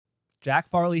Jack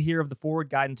Farley here of the Forward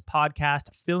Guidance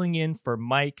Podcast, filling in for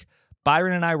Mike.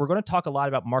 Byron and I, we're going to talk a lot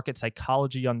about market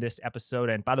psychology on this episode.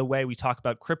 And by the way, we talk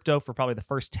about crypto for probably the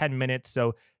first 10 minutes. So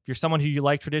if you're someone who you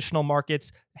like traditional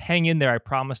markets, hang in there. I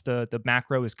promise the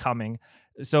macro is coming.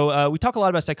 So we talk a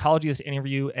lot about psychology in this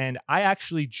interview. And I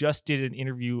actually just did an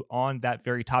interview on that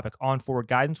very topic on Forward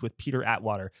Guidance with Peter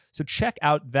Atwater. So check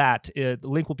out that. The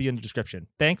link will be in the description.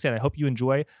 Thanks. And I hope you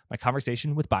enjoy my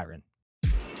conversation with Byron.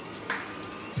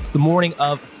 It's the morning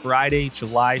of Friday,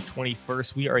 July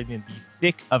 21st. We are in the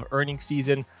thick of earnings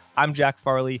season. I'm Jack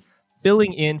Farley,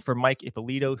 filling in for Mike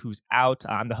Ippolito, who's out.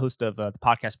 I'm the host of the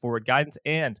podcast Forward Guidance,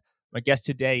 and my guest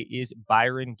today is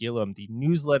Byron Gillum, the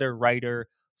newsletter writer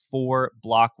for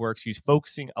Blockworks, who's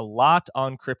focusing a lot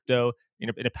on crypto. In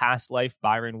a past life,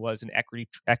 Byron was an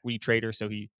equity trader, so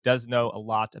he does know a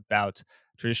lot about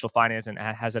traditional finance and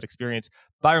has that experience.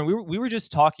 Byron, we were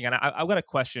just talking, and I've got a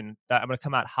question that I'm going to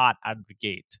come out hot out of the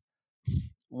gate.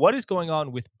 What is going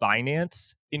on with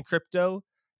Binance in crypto?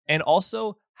 And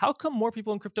also, how come more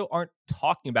people in crypto aren't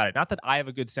talking about it? Not that I have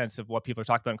a good sense of what people are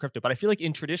talking about in crypto, but I feel like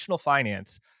in traditional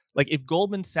finance, like if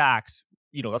Goldman Sachs,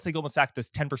 let's say Goldman Sachs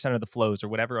does 10% of the flows or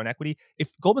whatever on equity.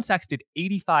 If Goldman Sachs did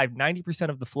 85, 90%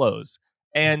 of the flows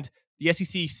and the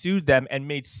SEC sued them and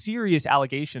made serious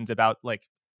allegations about like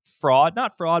fraud,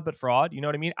 not fraud, but fraud. You know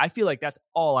what I mean? I feel like that's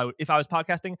all I would, if I was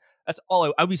podcasting, that's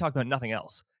all I would be talking about, nothing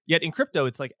else. Yet in crypto,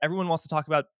 it's like everyone wants to talk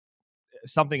about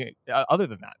something other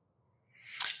than that.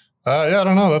 I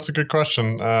don't know. That's a good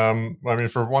question.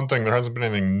 For one thing, there hasn't been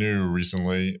anything new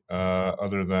recently,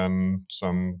 other than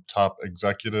some top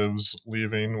executives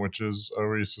leaving, which is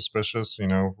always suspicious.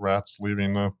 Rats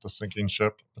leaving the sinking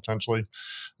ship potentially.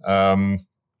 So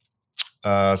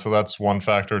that's one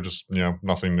factor. Just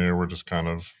nothing new. We're just kind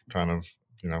of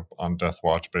on death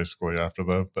watch basically after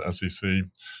the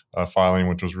SEC filing,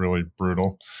 which was really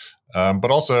brutal.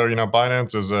 But also,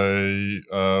 Binance is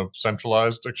a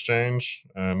centralized exchange,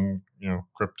 and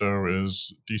crypto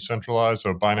is decentralized.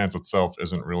 So Binance itself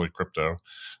isn't really crypto,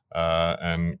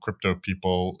 and crypto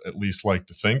people at least like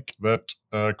to think that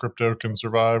crypto can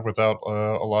survive without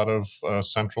a lot of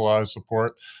centralized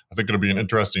support. I think it'll be an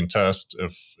interesting test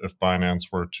if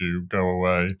Binance were to go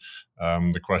away.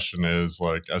 The question is,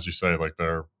 like as you say, like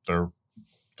their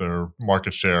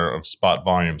market share of spot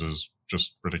volumes is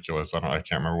just ridiculous. I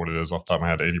can't remember what it is off the top of my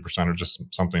head, 80% or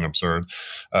just something absurd.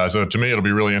 So to me, it'll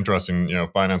be really interesting.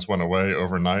 If Binance went away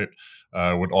overnight,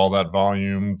 would all that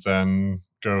volume then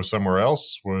go somewhere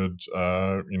else? Would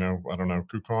I don't know,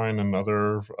 KuCoin and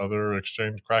other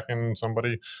exchange, Kraken,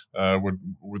 somebody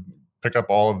would pick up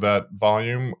all of that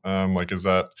volume? Is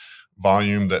that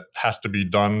volume that has to be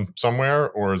done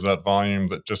somewhere, or is that volume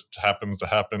that just happens to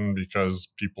happen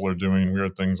because people are doing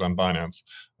weird things on Binance?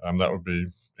 That would be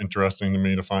interesting to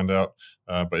me to find out.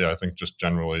 But yeah, I think just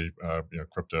generally,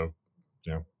 crypto,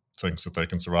 thinks that they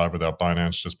can survive without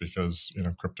Binance just because,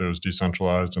 crypto is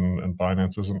decentralized and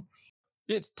Binance isn't.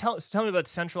 Tell me about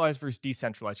centralized versus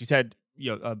decentralized. You said,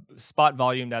 spot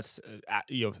volume, that's,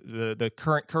 the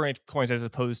current coins as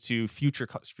opposed to future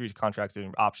contracts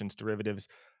and options, derivatives.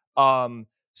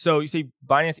 So you say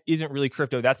Binance isn't really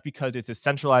crypto. That's because it's a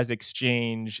centralized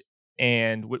exchange.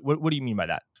 And what do you mean by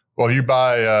that? Well, you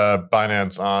buy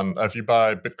if you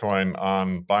buy Bitcoin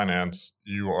on Binance,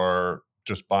 you are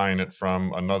just buying it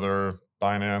from another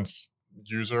Binance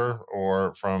user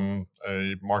or from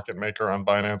a market maker on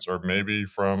Binance, or maybe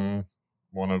from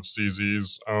one of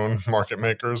CZ's own market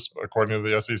makers, according to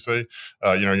the SEC.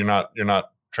 You're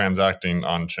not transacting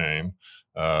on chain.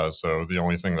 So the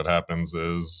only thing that happens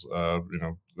is,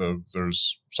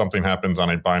 there's something happens on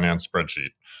a Binance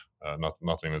spreadsheet.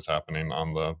 Nothing is happening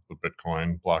on the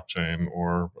Bitcoin blockchain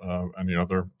or any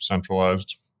other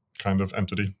centralized kind of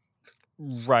entity.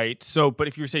 Right. So, but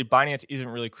if you say Binance isn't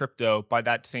really crypto, by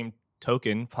that same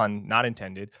token, pun not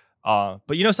intended. But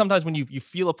sometimes when you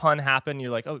feel a pun happen,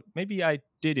 you're like, oh, maybe I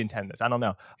did intend this. I don't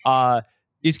know.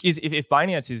 If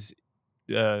Binance is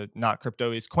not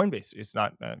crypto, is Coinbase is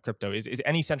not crypto? Is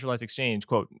any centralized exchange,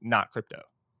 quote, not crypto?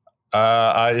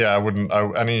 I wouldn't.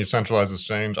 Any centralized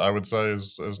exchange, I would say,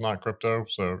 is not crypto.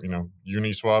 So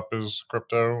Uniswap is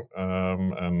crypto,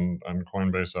 and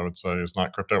Coinbase, I would say, is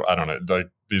not crypto. I don't know. Like,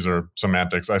 these are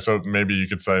semantics. So maybe you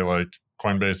could say like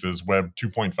Coinbase is Web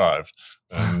 2.5,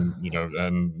 and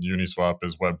and Uniswap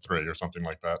is Web 3 or something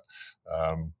like that.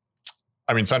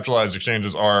 Centralized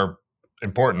exchanges are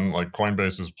important. Like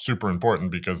Coinbase is super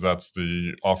important because that's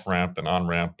the off ramp and on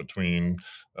ramp between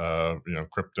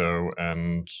crypto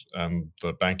and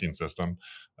the banking system.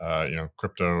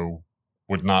 Crypto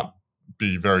would not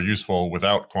be very useful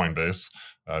without Coinbase,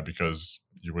 because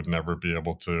you would never be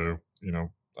able to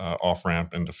off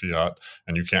ramp into fiat,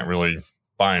 and you can't really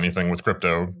buy anything with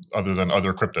crypto other than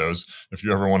other cryptos. If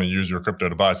you ever want to use your crypto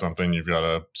to buy something, you've got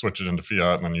to switch it into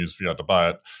fiat and then use fiat to buy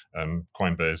it. And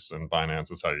Coinbase and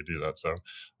Binance is how you do that. So,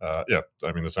 yeah,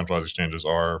 I mean, the centralized exchanges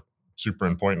are super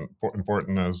important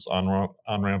as on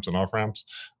ramps and off ramps,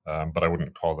 but I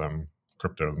wouldn't call them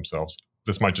crypto themselves.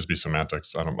 This might just be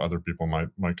semantics. I don't. Other people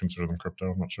might consider them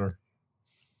crypto. I'm not sure.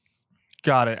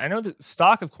 Got it. I know the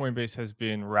stock of Coinbase has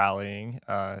been rallying,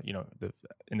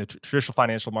 in the traditional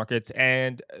financial markets.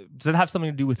 And does it have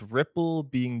something to do with Ripple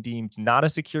being deemed not a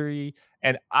security?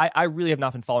 And I really have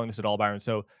not been following this at all, Byron.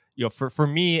 So, for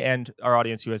me and our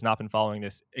audience who has not been following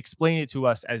this, explain it to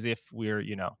us as if we're,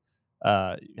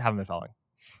 haven't been following.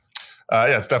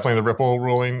 Yeah, it's definitely the Ripple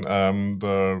ruling.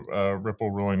 The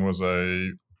Ripple ruling was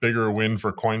a bigger win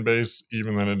for Coinbase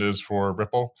even than it is for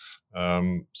Ripple.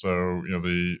 So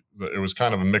it was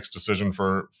kind of a mixed decision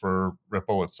for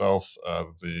Ripple itself.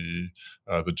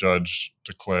 The judge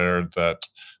declared that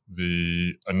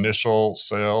the initial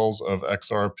sales of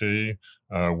XRP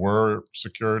were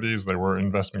securities; they were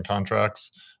investment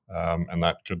contracts, and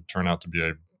that could turn out to be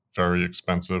a very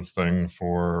expensive thing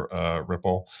for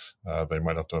Ripple. They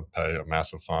might have to pay a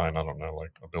massive fine. I don't know,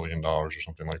 like $1 billion or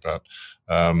something like that.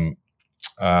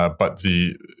 But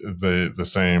the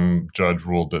same judge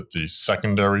ruled that the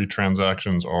secondary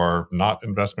transactions are not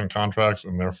investment contracts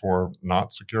and therefore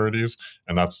not securities,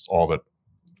 and that's all that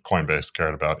Coinbase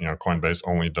cared about. Coinbase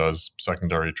only does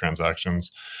secondary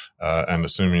transactions, and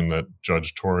assuming that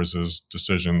Judge Torres's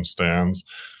decision stands,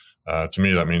 to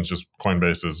me, that means just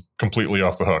Coinbase is completely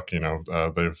off the hook.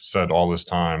 They've said all this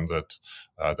time that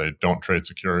they don't trade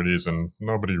securities, and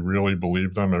nobody really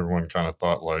believed them. Everyone kind of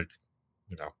thought like,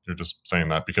 you're just saying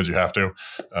that because you have to.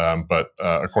 But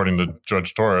according to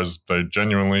Judge Torres, they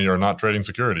genuinely are not trading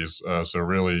securities. So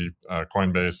really,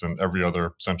 Coinbase and every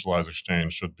other centralized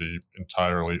exchange should be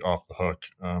entirely off the hook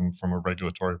from a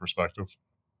regulatory perspective.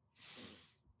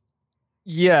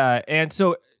 Yeah, and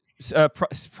so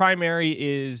primary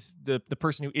is the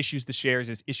person who issues the shares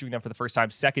is issuing them for the first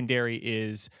time. Secondary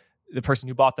is the person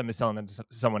who bought them is selling them to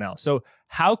someone else. So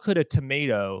how could a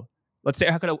tomato, let's say,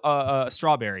 how could a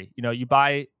strawberry?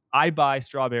 I buy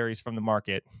strawberries from the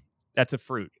market. That's a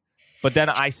fruit, but then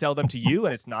I sell them to you,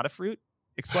 and it's not a fruit.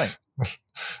 Explain.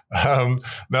 No,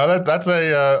 that's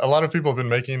a lot of people have been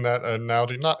making that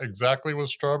analogy, not exactly with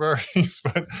strawberries,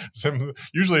 but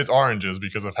usually it's oranges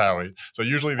because of Howie. So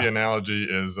usually the analogy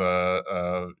is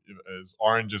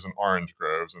oranges and orange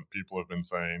groves, and people have been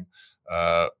saying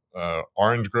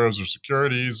orange groves are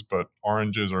securities, but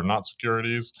oranges are not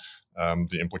securities.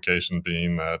 The implication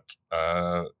being that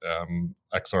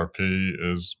XRP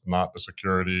is not a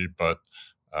security, but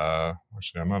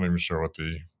actually, I'm not even sure what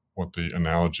the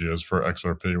analogy is for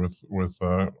XRP with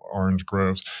orange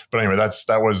groves. But anyway, I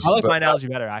like my analogy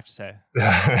better, I have to say.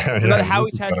 yeah, The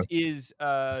Howey test is,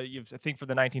 I think, for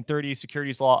the 1930s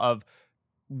securities law of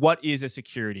what is a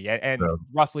security, and yeah.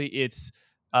 roughly it's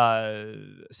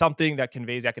something that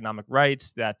conveys economic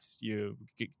rights, that you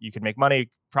can make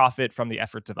money, profit from the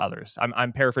efforts of others.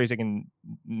 I'm paraphrasing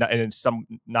in some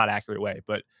not accurate way,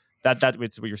 but that's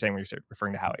what you're saying when you're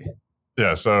referring to Howey.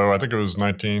 Yeah, so I think it was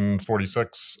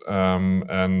 1946,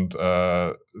 and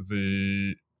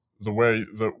the way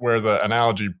where the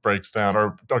analogy breaks down,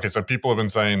 or okay, so people have been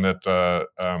saying that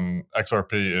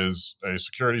XRP is a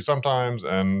security sometimes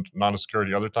and not a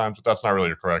security other times, but that's not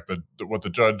really correct. What the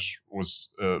judge was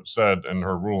said in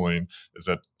her ruling is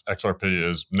that XRP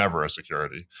is never a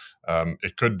security.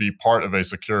 It could be part of a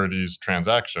securities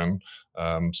transaction.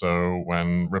 So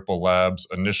when Ripple Labs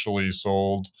initially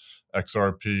sold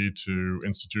XRP to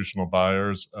institutional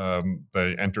buyers,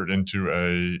 they entered into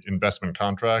a investment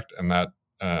contract, and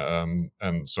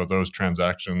so those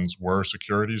transactions were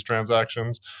securities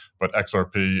transactions. But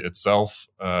XRP itself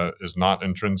is not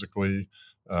intrinsically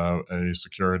a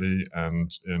security,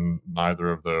 and in neither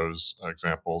of those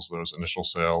examples, those initial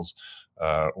sales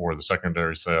or the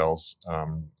secondary sales,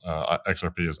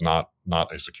 XRP is not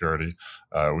a security.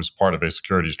 It was part of a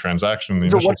securities transaction. The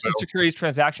So initial what's the sales, securities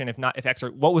transaction if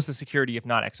XRP? What was the security if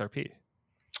not XRP?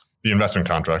 the investment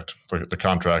contract, the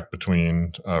contract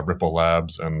between Ripple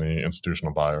Labs and the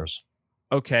institutional buyers.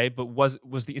 Okay, but was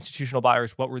the institutional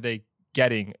buyers, what were they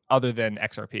getting other than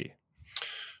XRP?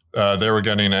 They were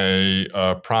getting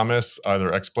a promise,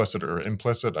 either explicit or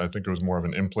implicit. I think it was more of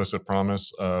an implicit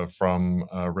promise from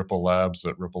Ripple Labs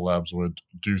that Ripple Labs would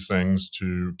do things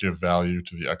to give value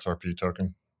to the XRP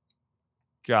token.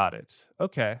 Got it.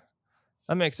 Okay.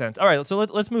 That makes sense. All right, so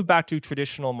let's move back to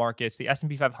traditional markets. The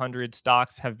S&P 500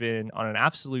 stocks have been on an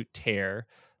absolute tear,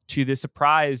 to the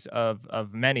surprise of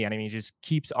many. And I mean, it just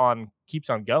keeps on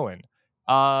going.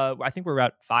 I think we're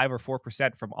about 5 or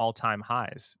 4% from all-time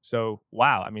highs. So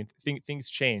wow, I mean, things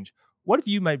change. What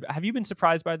have you been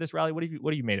surprised by this rally? What have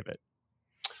you made of it?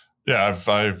 Yeah,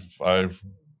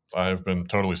 I've been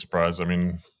totally surprised. I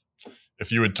mean,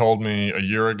 if you had told me a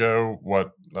year ago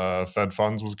what Fed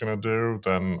funds was going to do,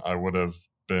 then I would have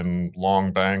been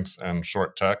long banks and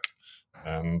short tech.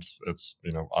 And it's,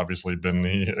 obviously been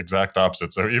the exact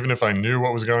opposite. So even if I knew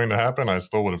what was going to happen, I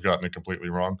still would have gotten it completely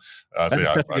wrong. So That's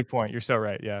yeah, such a good point. You're so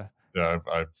right. Yeah. yeah,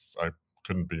 I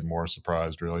couldn't be more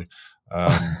surprised, really.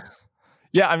 Um,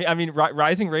 Yeah,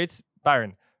 rising rates,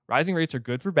 Byron. Rising rates are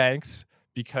good for banks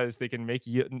because they can make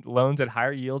loans at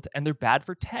higher yields, and they're bad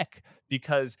for tech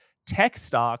because tech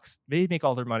stocks they make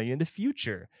all their money in the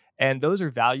future, and those are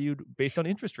valued based on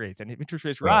interest rates. And if interest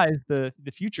rates yeah. rise, the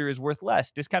future is worth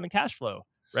less, discounted cash flow,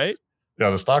 right? Yeah,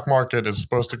 the stock market is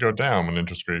supposed to go down when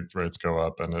rates go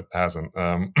up, and it hasn't,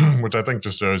 which I think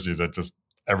just shows you that just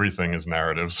everything is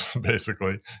narratives,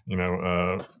 basically.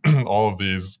 All of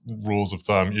these rules of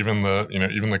thumb, even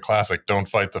the classic "don't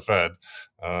fight the Fed,"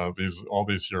 all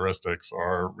these heuristics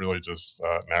are really just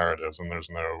narratives, and there's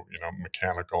no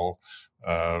mechanical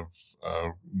uh,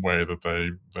 way that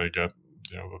they get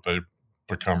that they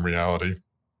become reality.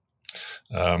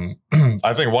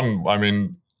 I think I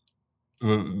mean,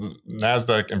 the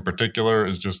Nasdaq in particular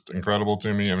is just incredible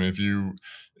to me. I mean, if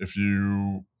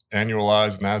you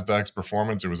annualize Nasdaq's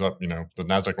performance, it was up. The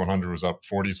Nasdaq 100 was up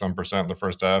 40 some percent in the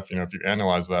first half. If you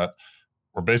analyze that,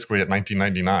 we're basically at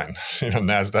 1999.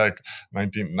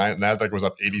 Nasdaq was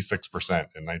up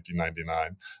 86% in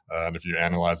 1999, and if you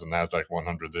analyze the Nasdaq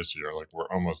 100 this year, like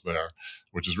we're almost there,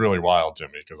 which is really wild to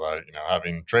me because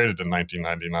having traded in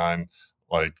 1999,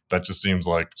 like that just seems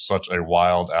like such a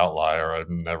wild outlier. I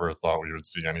never thought we would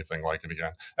see anything like it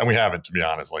again, and we haven't, to be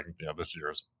honest. Like this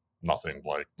year is nothing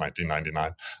like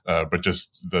 1999, but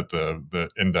just that the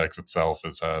index itself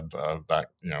has had that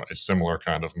a similar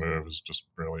kind of move is just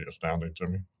really astounding to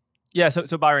me. Yeah.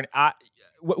 So Byron,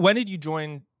 when did you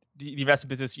join the investment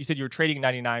business? You said you were trading in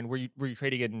 '99. Were you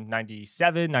trading in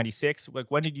 '97, '96? Like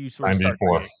when did you sort of start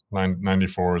 94, trading?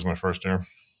 94 was my first year.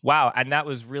 Wow, and that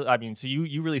was really, I mean, so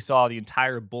you really saw the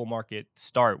entire bull market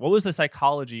start. What was the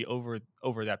psychology over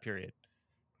that period?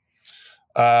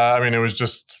 I mean,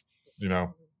 you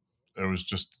know, it was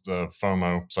just the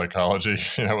FOMO psychology.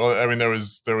 Well, I mean, there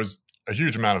was a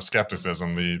huge amount of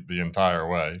skepticism the entire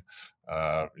way.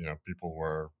 People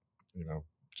were, you know,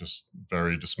 just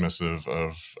very dismissive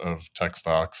of tech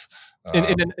stocks.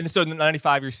 And so in the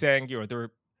 '95, you're saying there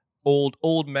were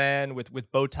old men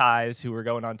with bow ties who were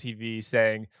going on TV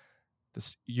saying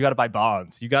this, you got to buy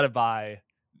bonds, you got to buy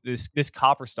this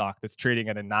copper stock that's trading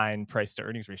at a 9 price to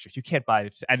earnings ratio. You can't buy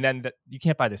this, and then you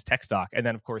can't buy this tech stock, and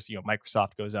then of course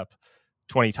Microsoft goes up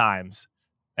 20 times,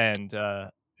 and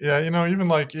Yeah, even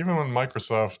when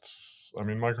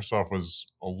Microsoft was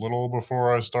a little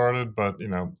before I started, but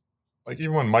like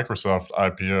even when Microsoft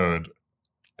IPO'd,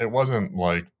 it wasn't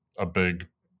like a big,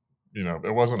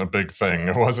 it wasn't a big thing.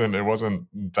 It wasn't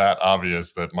that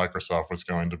obvious that Microsoft was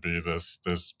going to be this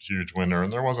huge winner,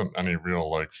 and there wasn't any real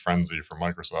like frenzy for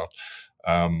Microsoft.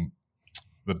 Um,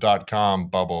 the dot com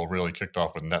bubble really kicked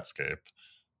off with Netscape,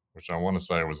 which I want to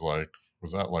say was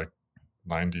that like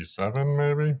 97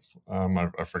 maybe.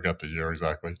 I forget the year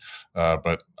exactly,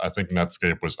 but I think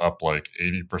Netscape was up like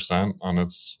 80% on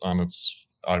its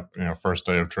first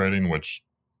day of trading, which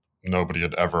nobody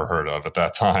had ever heard of at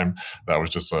that time. That was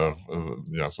just so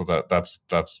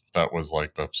that was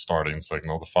like the starting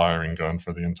signal, the firing gun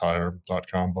for the entire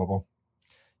 .com bubble.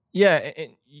 yeah,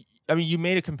 I mean, you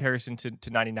made a comparison to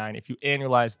 '99. If you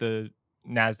annualize the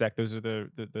Nasdaq, those are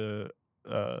the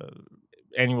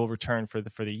annual return for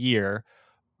the year.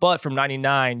 But from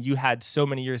 '99, you had so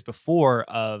many years before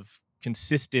of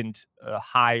consistent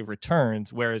high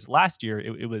returns, whereas last year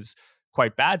it was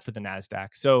quite bad for the Nasdaq.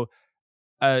 So,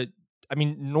 uh, I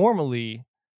mean, normally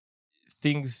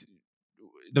things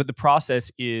the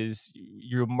process is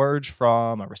you emerge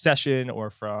from a recession or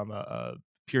from a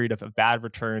period of bad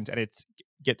returns, and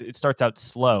it starts out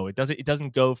slow. It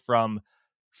doesn't go from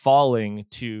falling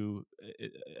to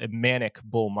a manic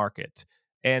bull market.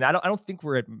 And I don't think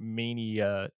we're at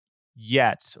mania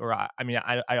yet, or I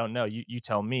don't know. You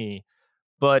tell me,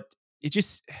 but it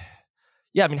just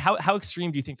yeah. I mean, how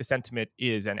extreme do you think the sentiment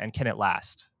is, and can it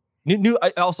last?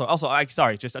 Also,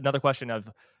 sorry, just another question of,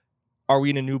 are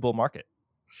we in a new bull market?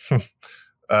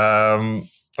 um,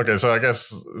 okay, so I guess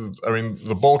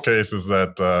the bull case is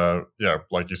that yeah,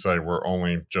 like you say, we're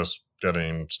only just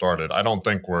getting started. I don't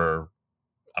think we're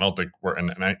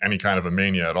in any kind of a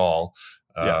mania at all.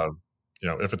 Yeah. Uh,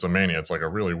 if it's a mania, it's like a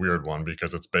really weird one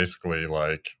because it's basically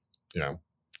like, you know,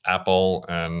 Apple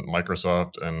and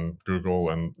Microsoft and Google,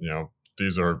 and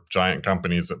these are giant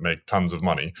companies that make tons of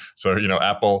money. So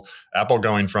Apple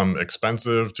going from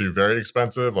expensive to very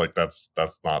expensive, like that's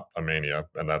not a mania,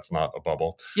 and that's not a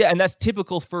bubble. Yeah, and that's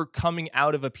typical for coming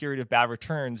out of a period of bad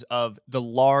returns of the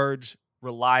large,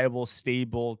 reliable,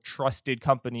 stable, trusted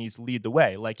companies lead the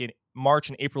way. Like in March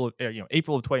and April of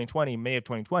April of 2020, May of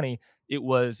 2020, it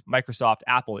was Microsoft,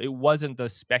 Apple. It wasn't the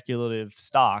speculative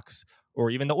stocks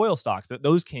or even the oil stocks. That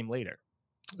those came later.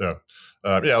 Yeah.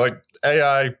 Yeah, like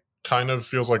AI kind of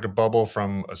feels like a bubble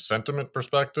from a sentiment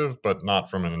perspective, but not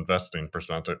from an investing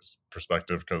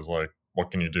perspective. Because like, what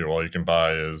can you do? All you can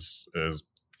buy is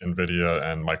Nvidia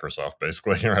and Microsoft,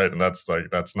 basically, right? And that's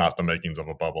not the makings of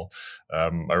a bubble.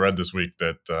 I read this week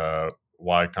that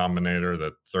Y Combinator,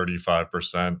 that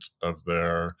 35% of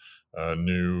their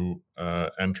new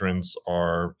entrants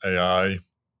are AI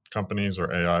companies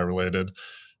or AI related.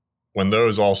 When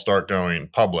those all start going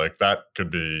public, that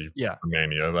could be Yeah.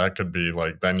 mania. That could be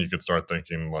like, then you could start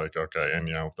thinking like, okay, and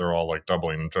if they're all like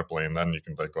doubling and tripling, then you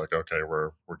can think like, okay,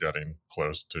 we're getting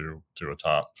close to a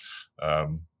top.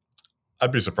 Um,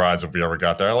 I'd be surprised if we ever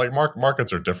got there. Like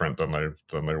markets are different than they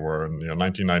were in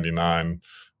 1999.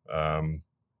 Um,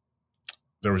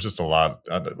 there was just a lot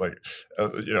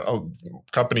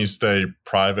companies stay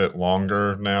private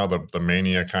longer now. The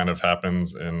mania kind of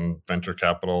happens in venture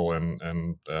capital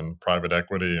and private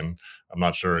equity, and I'm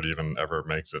not sure it even ever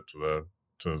makes it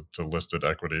to listed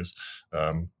equities.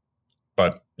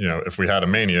 But if we had a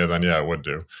mania, then yeah, it would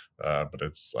do. But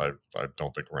I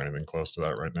don't think we're anything close to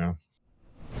that right now.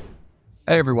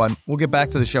 Hey everyone, we'll get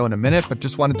back to the show in a minute, but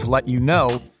just wanted to let you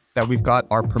know that we've got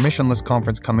our permissionless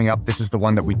conference coming up. This is the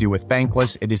one that we do with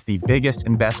Bankless. It is the biggest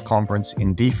and best conference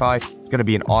in DeFi. It's going to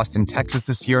be in Austin, Texas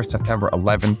this year, September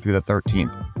 11th through the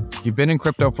 13th. If you've been in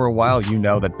crypto for a while, you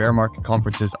know that bear market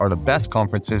conferences are the best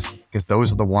conferences because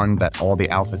those are the ones that all the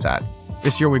alpha's at.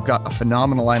 This year, we've got a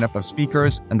phenomenal lineup of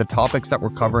speakers, and the topics that we're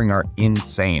covering are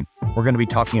insane. We're going to be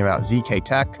talking about ZK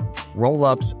Tech,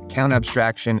 roll-ups, account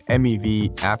abstraction,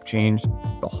 MEV, app change,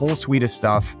 the whole suite of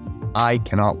stuff. I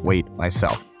cannot wait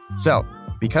myself. So,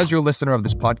 because you're a listener of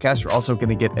this podcast, you're also going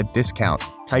to get a discount.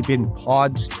 Type in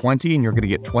PODS20 and you're going to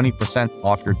get 20%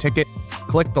 off your ticket.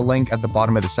 Click the link at the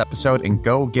bottom of this episode and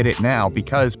go get it now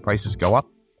because prices go up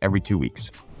every 2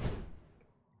 weeks.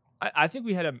 I think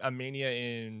we had a mania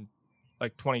in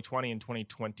like 2020 and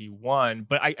 2021,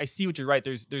 but I see what you're right.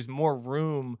 There's more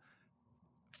room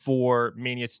for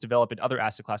mania to develop in other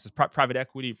asset classes, private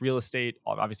equity, real estate,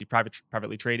 obviously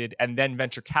privately traded, and then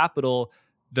venture capital.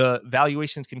 The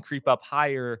valuations can creep up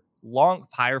higher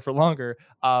for longer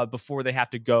before they have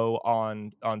to go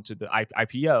onto the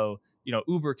IPO.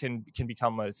 Uber can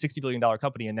become a $60 billion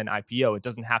company and then IPO. It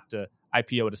doesn't have to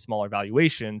IPO at a smaller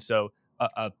valuation. So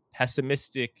a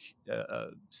pessimistic,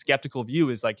 skeptical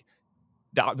view is like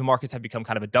the markets have become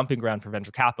kind of a dumping ground for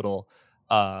venture capital,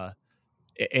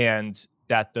 and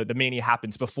that the mania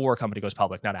happens before a company goes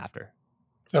public, not after.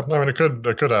 Yeah, I mean, it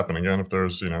could happen again if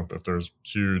there's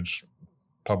huge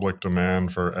public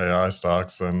demand for AI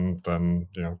stocks, then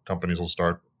companies will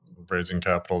start raising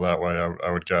capital that way.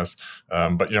 I would guess.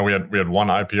 But we had one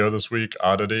IPO this week,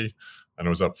 Oddity, and it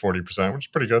was up 40%, which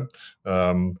is pretty good.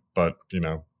 But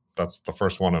that's the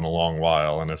first one in a long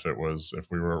while. And if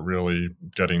we were really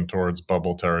getting towards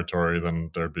bubble territory, then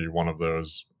there'd be one of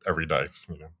those every day.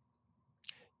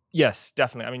 Yes,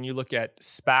 definitely. I mean, you look at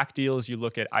SPAC deals, you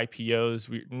look at IPOs,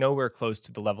 we're nowhere close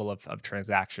to the level of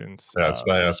transactions. Yeah,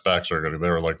 SPACs are good.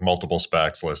 There were like multiple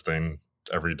SPACs listing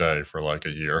every day for like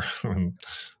a year. And,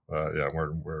 yeah,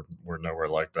 we're nowhere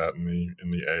like that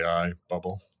in the AI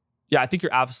bubble. Yeah, I think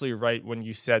you're absolutely right when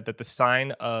you said that the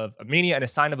sign of a mania and a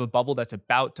sign of a bubble that's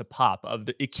about to pop,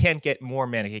 it can't get more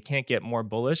manic, it can't get more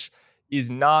bullish,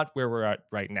 is not where we're at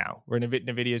right now. Where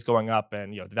Nvidia is going up,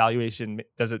 and the valuation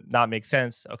does it not make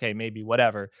sense? Okay, maybe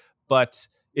whatever, but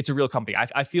it's a real company.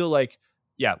 I feel like,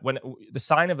 yeah, when the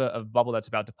sign of a bubble that's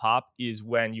about to pop is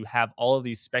when you have all of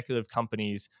these speculative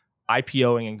companies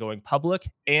IPOing and going public,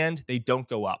 and they don't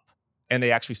go up, and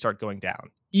they actually start going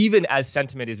down, even as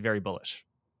sentiment is very bullish.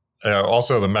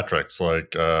 Also, the metrics,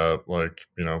 Microsoft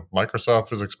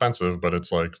is expensive, but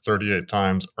it's like 38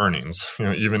 times earnings.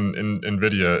 Even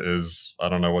Nvidia is, I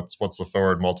don't know what's the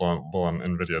forward multiple on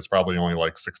Nvidia. It's probably only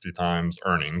like 60 times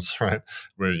earnings, right?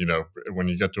 Where when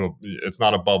you get to it's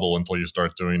not a bubble until you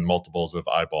start doing multiples of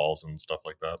eyeballs and stuff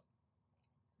like that.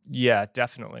 Yeah,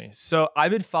 definitely. So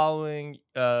I've been following,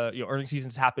 earnings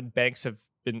seasons happen.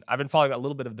 I've been following a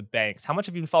little bit of the banks. How much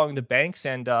have you been following the banks?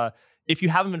 And if you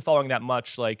haven't been following that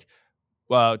much, like,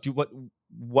 what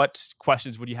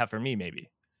questions would you have for me? Maybe.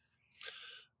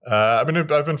 I mean,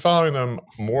 I've been following them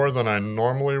more than I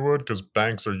normally would because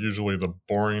banks are usually the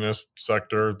boringest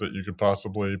sector that you could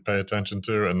possibly pay attention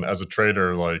to. And as a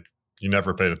trader, like you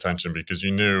never paid attention because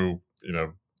you knew,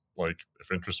 like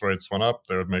if interest rates went up,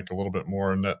 they would make a little bit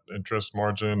more net interest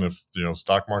margin. If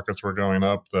stock markets were going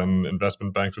up, then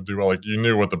investment banks would do well. Like you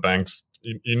knew what the banks,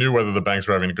 you knew whether the banks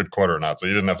were having a good quarter or not, so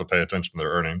you didn't have to pay attention to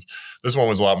their earnings. This one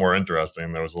was a lot more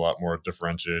interesting. There was a lot more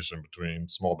differentiation between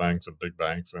small banks and big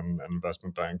banks and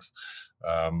investment banks.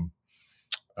 Um,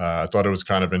 I thought it was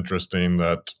kind of interesting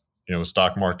that the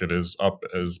stock market is up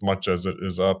as much as it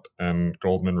is up, and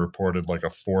Goldman reported like a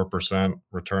 4%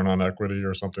 return on equity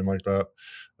or something like that,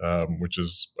 which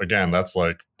is again that's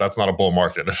not a bull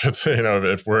market. If it's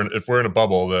if we're in a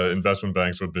bubble, the investment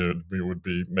banks would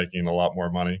be making a lot more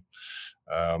money.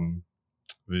 Um,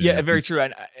 Yeah, the very true.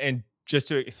 And just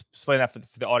to explain that for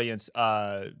the audience,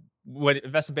 when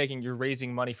investment banking, you're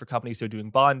raising money for companies, so doing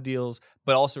bond deals,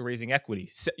 but also raising equity.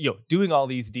 So, doing all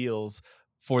these deals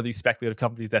for these speculative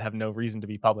companies that have no reason to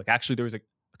be public. Actually, there was a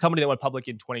company that went public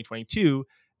in 2022,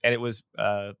 and it was,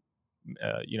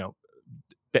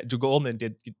 Goldman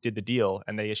did the deal,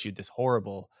 and they issued this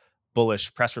horrible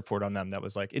bullish press report on them that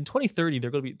was like in 2030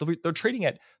 they're trading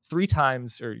at 3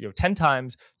 times or 10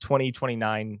 times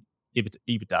 2029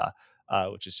 EBITDA,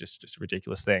 which is just a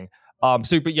ridiculous thing.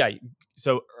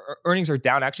 So earnings are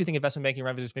down. I actually think investment banking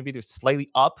revenues, maybe they're slightly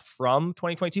up from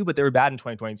 2022, but they were bad in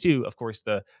 2022. Of course,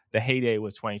 the heyday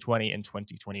was 2020 and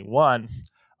 2021.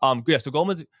 So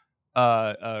Goldman's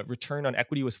return on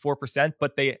equity was 4%,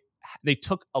 but they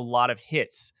took a lot of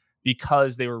hits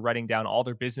because they were writing down all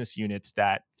their business units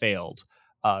that failed.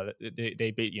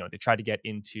 They tried to get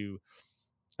into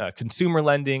consumer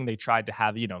lending. They tried to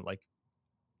have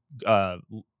uh,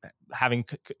 having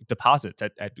deposits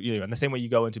at in the same way you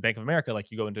go into Bank of America, like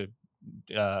you go into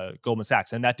Goldman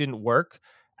Sachs, and that didn't work.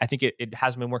 I think it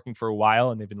hasn't been working for a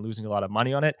while, and they've been losing a lot of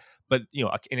money on it. But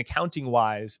in accounting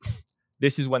wise,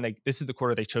 this is the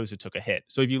quarter they chose to took a hit.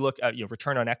 So if you look at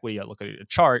return on equity, look at a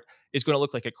chart, it's going to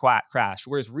look like it crashed.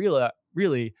 Whereas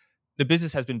really, the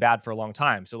business has been bad for a long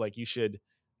time. So like you should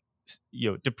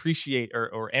depreciate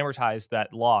or amortize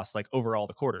that loss like over all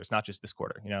the quarters, not just this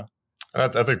quarter. I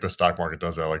think the stock market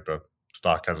does that. Like the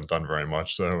stock hasn't done very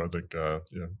much, so I think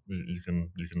you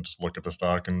can just look at the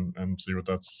stock and see what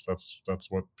that's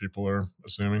what people are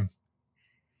assuming.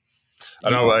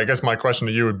 I don't know. I guess my question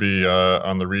to you would be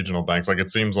on the regional banks. Like it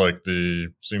seems like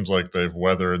they've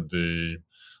weathered the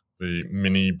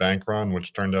mini bank run,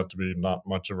 which turned out to be not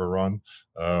much of a run.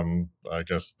 I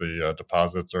guess the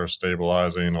deposits are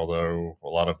stabilizing, although a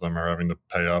lot of them are having to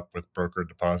pay up with brokered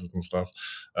deposits and stuff.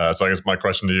 So I guess my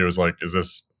question to you is like, is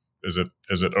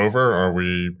it over? Or are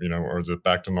we, or is it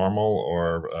back to normal,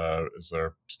 or is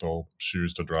there still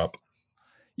shoes to drop?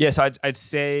 Yeah, so I'd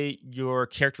say your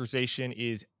characterization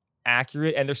is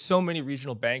accurate. And there's so many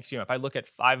regional banks. If I look at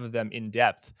 5 of them in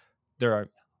depth, there are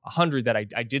 100 that I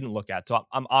didn't look at. So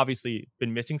I'm obviously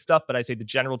been missing stuff, but I'd say the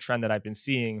general trend that I've been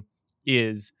seeing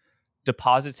is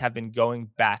deposits have been going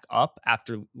back up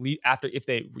after if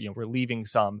they were leaving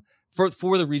some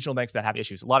for the regional banks that have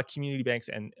issues. A lot of community banks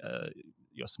and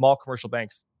small commercial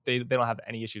banks, they don't have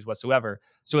any issues whatsoever.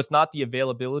 So it's not the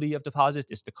availability of deposits,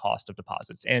 it's the cost of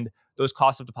deposits, and those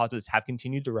costs of deposits have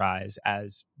continued to rise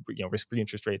as risk-free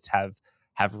interest rates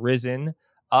have risen.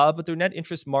 But their net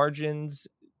interest margins,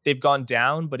 they've gone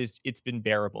down, but it's been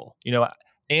bearable.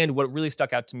 And what really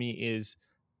stuck out to me is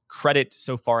credit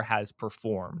so far has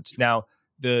performed. Now,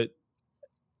 the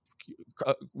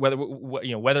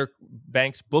whether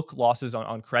banks book losses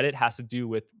on credit has to do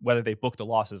with whether they book the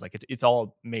losses. Like it's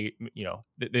all made,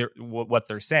 they're what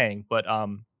they're saying. But I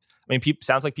mean,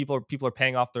 sounds like people are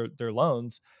paying off their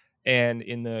loans, and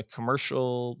in the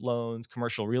commercial loans,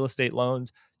 commercial real estate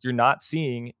loans, you're not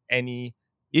seeing any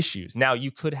issues. Now,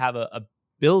 you could have a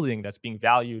building that's being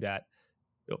valued at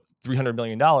 $300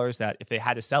 million that if they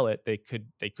had to sell it, they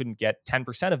couldn't get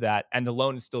 10% of that, and the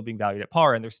loan is still being valued at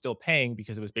par, and they're still paying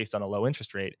because it was based on a low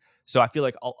interest rate. So I feel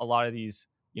like a lot of these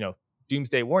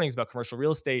doomsday warnings about commercial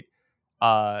real estate,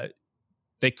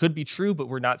 they could be true, but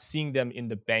we're not seeing them in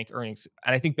the bank earnings,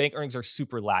 and I think bank earnings are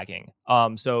super lagging.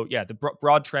 So yeah, the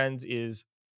broad trends is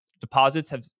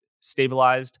deposits have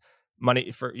stabilized,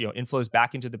 money for inflows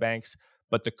back into the banks,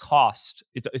 but the cost,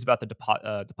 it's about the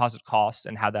deposit costs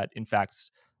and how that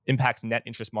impacts net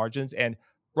interest margins. And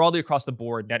broadly across the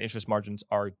board, net interest margins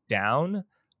are down,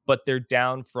 but they're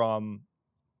down from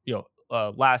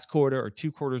last quarter or 2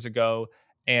 quarters ago,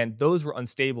 and those were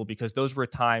unstable because those were a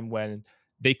time when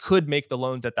they could make the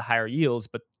loans at the higher yields,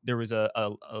 but there was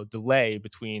a delay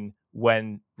between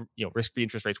when risk-free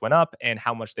interest rates went up and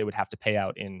how much they would have to pay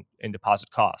out in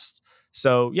deposit costs.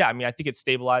 So yeah, I mean, I think it's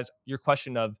stabilized. Your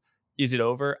question of is it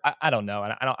over? I don't know,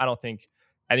 and I don't think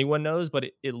anyone knows, but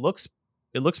it looks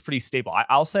pretty stable.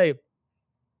 I'll say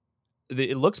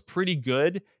it looks pretty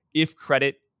good if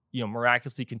credit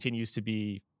miraculously continues to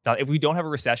be. If we don't have a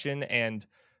recession and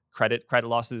credit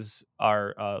losses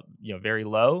are very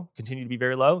low, continue to be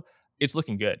very low, it's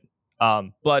looking good.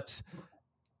 But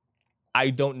I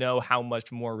don't know how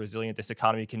much more resilient this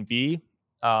economy can be.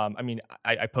 I mean,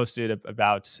 I posted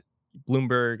about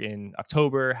Bloomberg in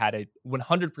October had a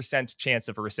 100% chance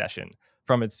of a recession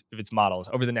from its models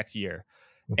over the next year,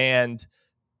 and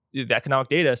the economic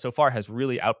data so far has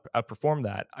really outperformed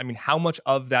that. I mean, how much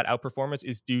of that outperformance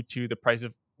is due to the price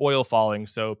of oil falling?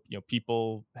 So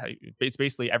people, it's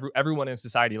basically everyone in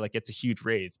society like gets a huge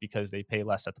raise because they pay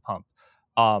less at the pump.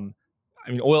 I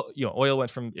mean, oil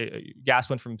went from gas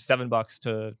went from $7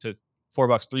 to $4,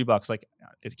 $3. Like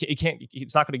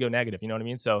it's not going to go negative. You know what I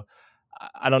mean? So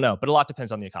I don't know, but a lot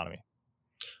depends on the economy.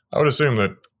 I would assume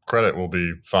that credit will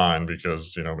be fine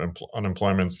because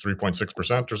unemployment's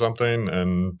 3.6% or something,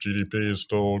 and GDP is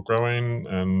still growing,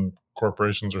 and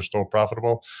corporations are still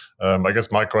profitable. I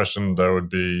guess my question though would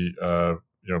be,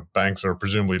 banks are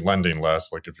presumably lending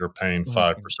less. Like if you're paying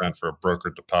 5% for a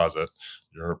brokered deposit,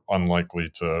 you're unlikely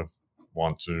to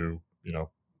want to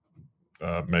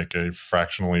make a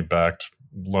fractionally backed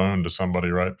loan to somebody,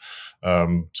 right?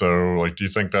 So like, do you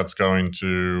think that's going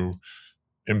to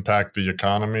impact the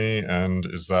economy, and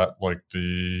is that like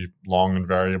the long and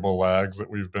variable lags that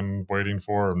we've been waiting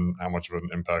for, and how much of an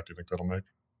impact do you think that'll make?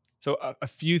 So a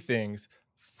few things.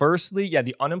 Firstly, yeah,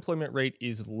 the unemployment rate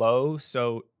is low,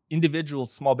 so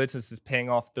individuals, small businesses paying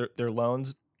off their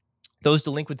loans, those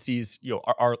delinquencies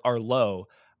are low.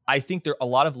 I think there are a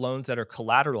lot of loans that are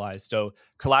collateralized. So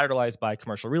collateralized by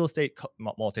commercial real estate,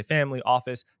 multifamily,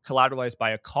 office, collateralized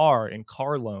by a car and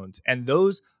car loans. And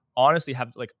those honestly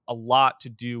have like a lot to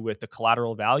do with the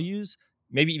collateral values,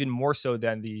 maybe even more so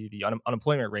than the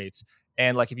unemployment rates.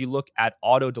 And like if you look at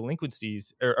auto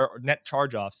delinquencies or net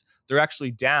charge-offs, they're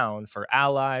actually down for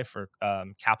Ally, for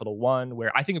Capital One,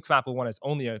 where I think of Capital One as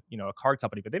only a card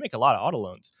company, but they make a lot of auto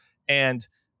loans. And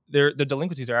the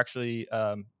delinquencies are actually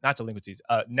not delinquencies.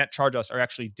 Net charge-offs are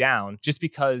actually down just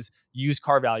because used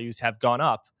car values have gone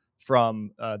up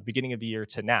from the beginning of the year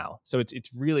to now. So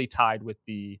it's really tied with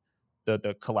the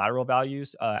collateral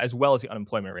values as well as the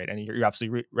unemployment rate. And you're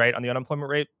absolutely right on the unemployment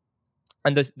rate.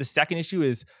 And the second issue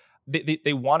is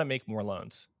they want to make more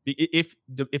loans. If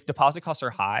deposit costs are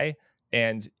high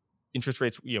and interest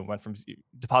rates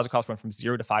deposit costs went from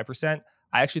 0 to 5%,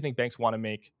 I actually think banks want to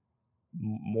make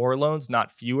more loans,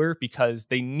 not fewer, because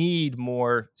they need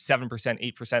more 7%,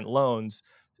 8% loans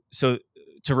so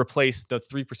to replace the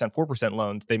 3%, 4%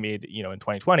 loans they made in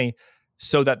 2020,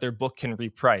 so that their book can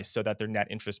reprice, so that their net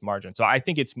interest margin. So I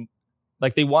think it's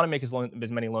like they want to make as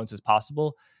many loans as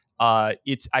possible. I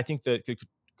think the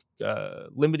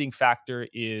limiting factor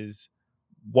is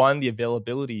one, the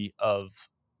availability of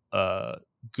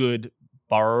good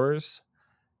borrowers,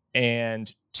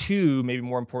 and two, maybe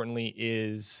more importantly,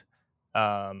 is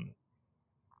um,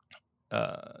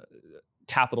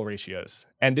 capital ratios.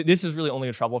 And this is really only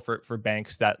a trouble for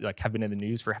banks that like have been in the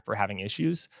news for having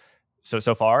issues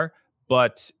so far.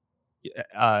 But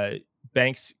uh,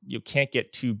 banks can't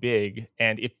get too big,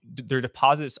 and if their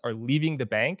deposits are leaving the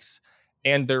banks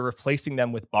and they're replacing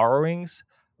them with borrowings,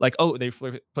 like they've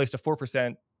replaced a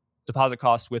 4% deposit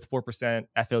cost with 4%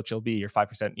 FHLB or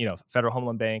 5%, Federal Home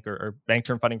Loan Bank or Bank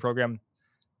Term Funding Program.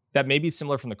 That may be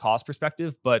similar from the cost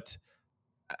perspective, but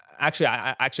actually,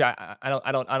 I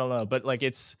don't know. But like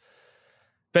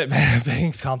but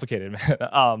banking's complicated,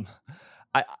 man.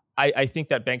 I I think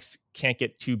that banks can't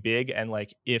get too big, and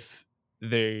like if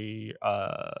they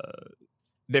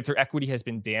if their equity has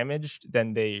been damaged,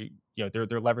 then they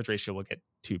their leverage ratio will get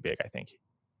too big, I think.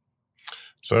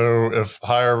 So if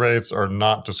higher rates are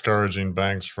not discouraging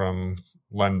banks from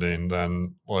lending,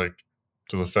 then like,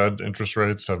 to the Fed interest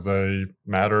rates, have they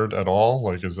mattered at all?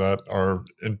 Like, is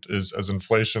as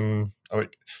inflation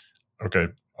like, okay,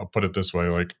 I'll put it this way,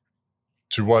 like,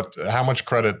 how much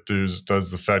credit does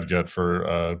the Fed get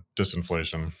for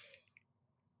disinflation?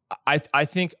 I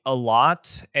think a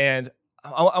lot, and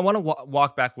I want to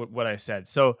walk back with what I said.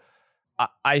 So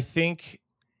I think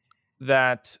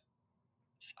that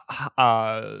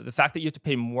the fact that you have to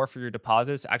pay more for your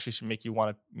deposits actually should make you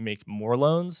want to make more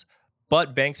loans.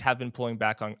 But banks have been pulling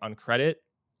back on credit,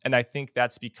 and I think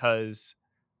that's because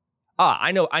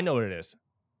I know what it is.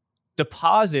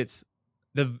 Deposits,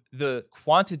 the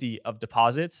quantity of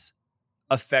deposits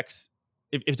affects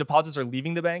if deposits are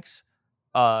leaving the banks.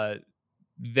 Uh,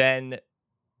 then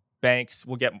banks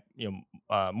will get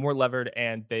more levered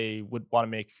and they would want to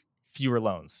make fewer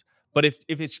loans. But if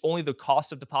it's only the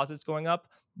cost of deposits going up,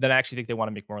 then I actually think they want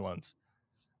to make more loans.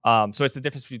 So it's the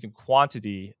difference between the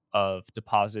quantity of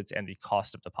deposits and the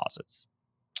cost of deposits.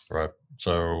 Right.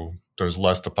 So there's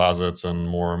less deposits and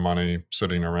more money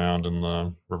sitting around in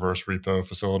the reverse repo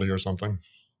facility or something.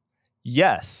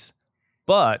 Yes,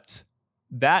 but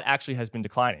that actually has been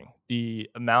declining. The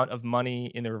amount of money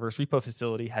in the reverse repo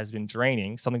facility has been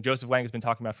draining, something Joseph Wang has been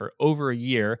talking about for over a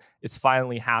year. It's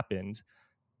finally happened.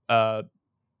 Uh,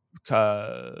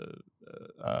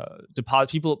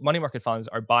 money market funds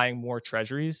are buying more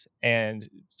treasuries, and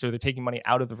so they're taking money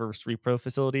out of the reverse repo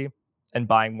facility and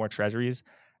buying more treasuries,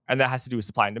 and that has to do with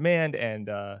supply and demand, and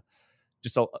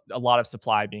just a lot of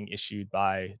supply being issued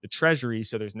by the treasury,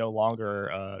 so there's no longer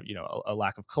a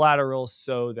lack of collateral,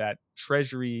 so that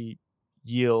treasury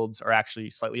yields are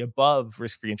actually slightly above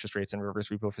risk-free interest rates in a reverse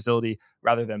repo facility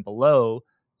rather than below.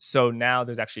 So now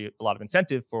there's actually a lot of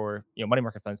incentive for money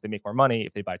market funds. They make more money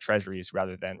if they buy treasuries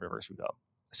rather than reverse repo.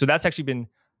 So that's actually been,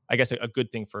 I guess, a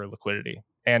good thing for liquidity.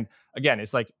 And again,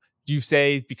 it's like, do you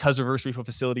say because the reverse repo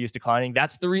facility is declining,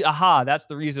 that's the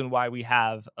reason why we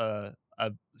have a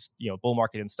bull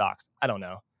market in stocks? I don't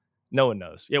know. No one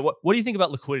knows. Yeah. What do you think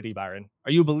about liquidity, Byron?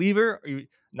 Are you a believer? Or are you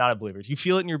not a believer? Do you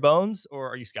feel it in your bones, or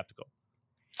are you skeptical?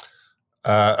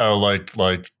 Like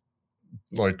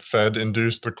Fed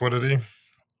induced liquidity.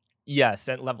 Yes,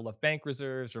 at level of bank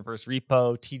reserves, reverse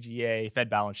repo, TGA, Fed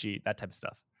balance sheet, that type of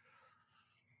stuff.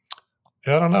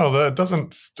 Yeah, I don't know. That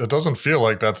doesn't feel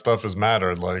like that stuff has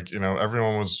mattered. Like,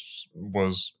 everyone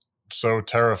was so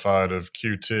terrified of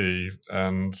QT,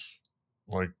 and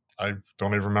like I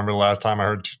don't even remember the last time I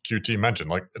heard QT mentioned.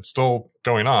 Like, it's still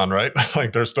going on, right?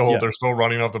 Like they're still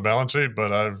running off the balance sheet,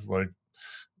 but I've like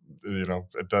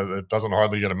it doesn't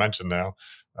hardly get a mention now.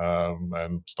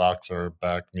 And stocks are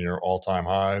back near all-time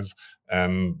highs,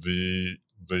 and the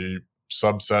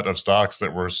subset of stocks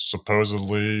that were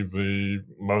supposedly the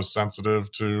most sensitive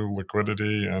to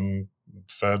liquidity and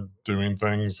Fed doing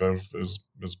things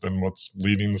has been what's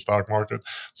leading the stock market.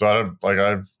 So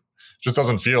I just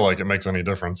doesn't feel like it makes any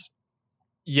difference.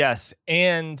 Yes,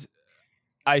 and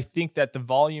I think that the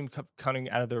volume coming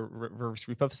out of the reverse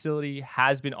repo facility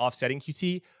has been offsetting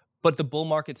QT, but the bull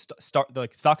market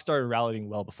stocks started rallying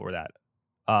well before that.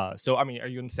 So I mean, are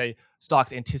you going to say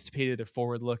stocks anticipated their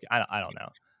forward look? I don't know.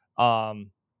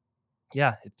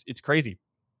 Yeah, it's crazy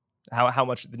how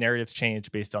much the narratives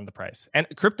change based on the price. And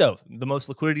crypto, the most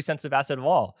liquidity sensitive asset of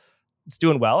all, it's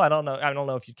doing well. I don't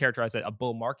know if you characterize it a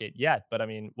bull market yet, but I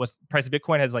mean, what's the price of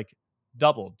Bitcoin has like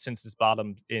doubled since its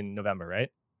bottom in November, right?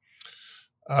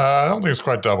 I don't think it's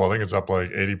quite double. I think it's up like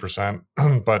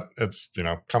 80%, but it's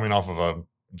coming off of a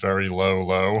very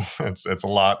low. It's a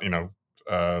lot.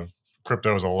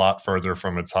 Crypto is a lot further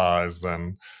from its highs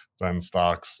than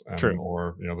stocks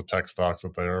or the tech stocks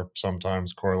that they are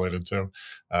sometimes correlated to,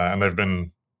 and they've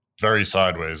been very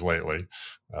sideways lately.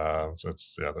 So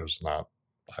there's not.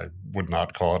 I would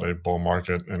not call it a bull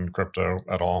market in crypto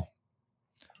at all.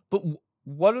 But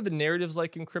what are the narratives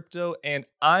like in crypto? And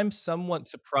I'm somewhat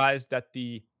surprised that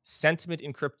the sentiment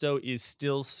in crypto is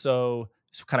still so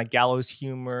kind of gallows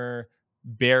humor,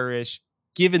 bearish,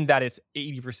 given that it's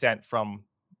 80% from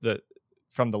the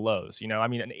lows. I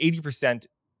mean, an 80%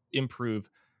 improve,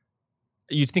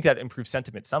 you'd think that improves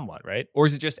sentiment somewhat, right? Or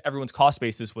is it just everyone's cost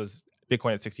basis was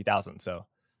Bitcoin at 60,000? So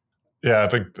yeah, I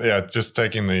think just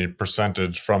taking the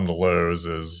percentage from the lows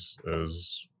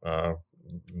is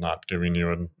not giving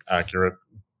you an accurate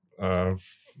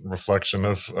reflection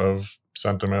of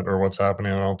sentiment or what's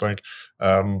happening. I don't think.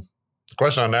 The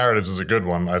question on narratives is a good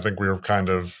one. I think we're kind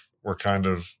of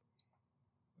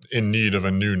in need of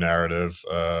a new narrative.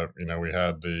 We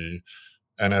had the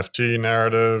NFT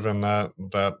narrative and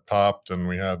that popped, and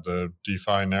we had the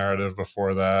DeFi narrative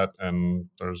before that, and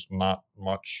there's not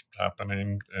much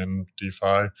happening in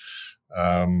DeFi.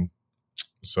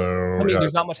 So I mean,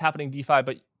 there's not much happening DeFi,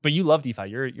 but you love DeFi.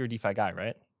 You're a DeFi guy,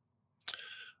 right?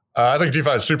 I think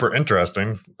DeFi is super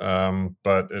interesting,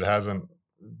 but it hasn't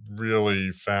really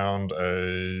found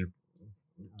a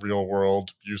real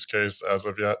world use case as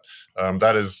of yet.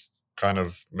 That is kind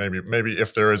of maybe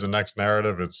if there is a next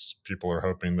narrative, it's people are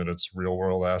hoping that it's real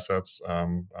world assets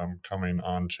coming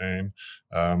on chain.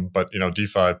 But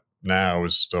DeFi now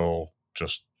is still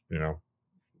just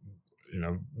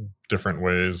different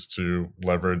ways to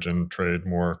leverage and trade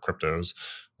more cryptos.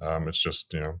 It's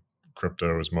just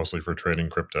crypto is mostly for trading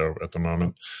crypto at the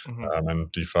moment,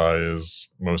 and DeFi is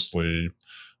mostly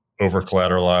over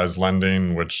collateralized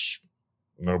lending, which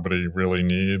nobody really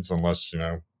needs unless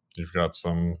you've got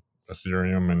some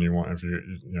Ethereum and if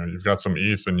you've got some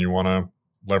ETH and you want to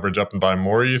leverage up and buy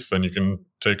more ETH, then you can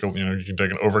take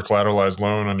an over collateralized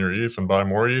loan on your ETH and buy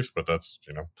more ETH. But that's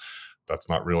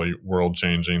not really world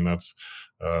changing. That's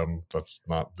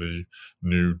not the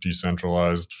new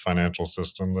decentralized financial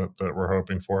system that we're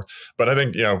hoping for. But I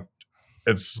think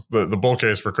it's the bull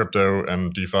case for crypto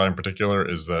and DeFi in particular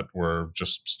is that we're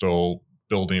just still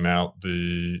building out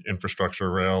the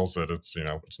infrastructure rails. That it's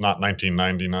not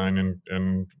 1999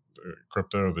 in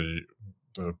crypto. The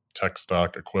tech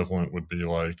stock equivalent would be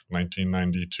like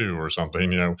 1992 or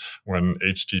something. When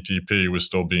HTTP was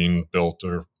still being built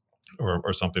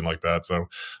or something like that. So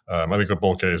I think the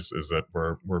bull case is that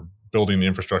we're building the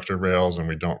infrastructure rails and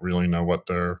we don't really know what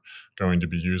they're going to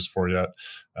be used for yet.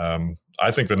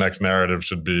 I think the next narrative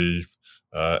should be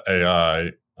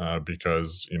AI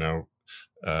because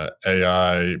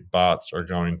AI bots are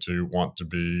going to want to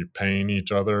be paying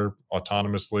each other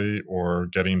autonomously or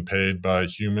getting paid by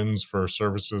humans for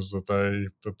services that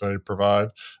they provide,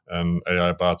 and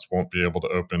AI bots won't be able to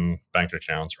open bank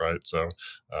accounts, right? So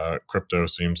crypto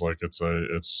seems like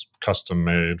it's custom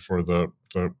made for the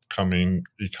coming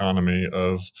economy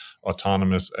of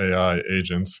autonomous AI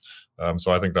agents.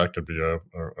 So I think that could be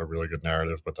a really good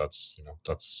narrative, but that's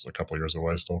a couple of years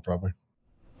away still probably.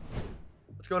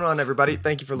 What's going on, everybody?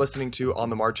 Thank you for listening to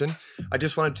On the Margin. I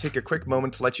just wanted to take a quick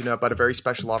moment to let you know about a very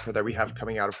special offer that we have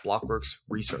coming out of Blockworks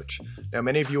Research. Now,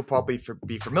 many of you will probably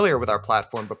be familiar with our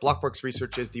platform, but Blockworks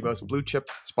Research is the most blue chip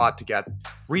spot to get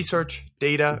research,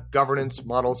 data, governance,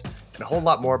 models, and a whole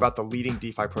lot more about the leading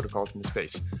DeFi protocols in the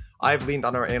space. I've leaned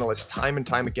on our analysts time and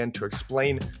time again to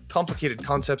explain complicated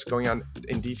concepts going on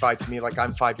in DeFi to me like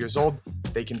I'm 5 years old.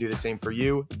 They can do the same for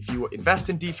you. If you invest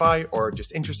in DeFi or are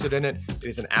just interested in it, it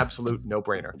is an absolute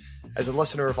no-brainer. As a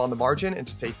listener of On the Margin, and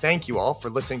to say thank you all for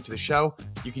listening to the show,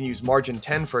 you can use Margin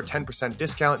 10 for a 10%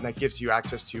 discount, and that gives you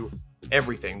access to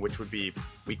everything, which would be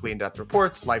weekly in-depth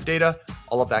reports, live data,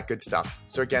 all of that good stuff.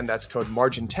 So again, that's code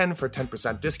Margin 10 for a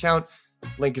 10% discount.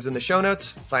 Link is in the show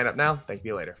notes. Sign up now. Thank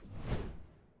you later.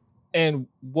 And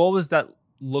what was that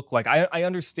look like? I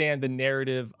understand the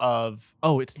narrative of,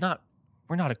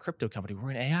 we're not a crypto company, we're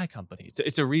an AI company.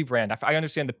 It's a rebrand. I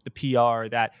understand the PR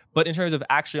but in terms of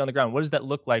actually on the ground, what does that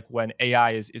look like when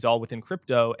AI is all within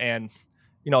crypto? And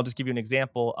I'll just give you an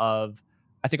example of,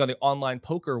 I think on the online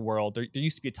poker world, there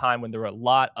used to be a time when there were a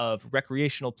lot of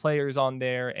recreational players on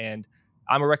there, and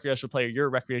I'm a recreational player, you're a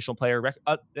recreational player.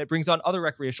 It brings on other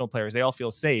recreational players. They all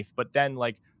feel safe, but then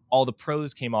all the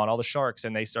pros came on, all the sharks,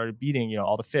 and they started beating,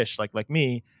 all the fish like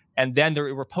me. And then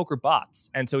there were poker bots.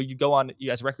 And so you go on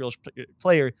as a recreational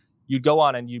player, you'd go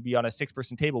on and you'd be on a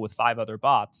 6-person table with 5 other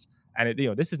bots. And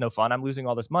this is no fun. I'm losing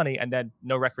all this money. And then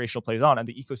no recreational plays on and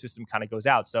the ecosystem kind of goes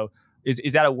out. So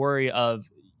is that a worry of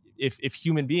if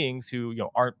human beings who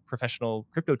aren't professional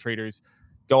crypto traders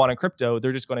go on in crypto,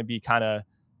 they're just going to be kind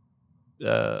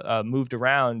of moved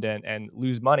around and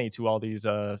lose money to all these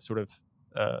sort of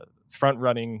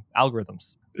front-running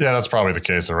algorithms? Yeah, that's probably the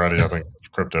case already. I think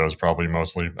crypto is probably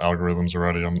mostly algorithms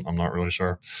already. I'm not really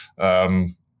sure. But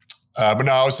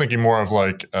no, I was thinking more of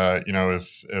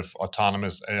if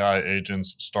autonomous AI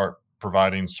agents start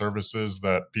providing services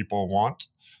that people want,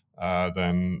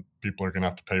 then people are going to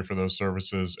have to pay for those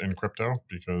services in crypto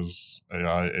because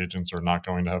AI agents are not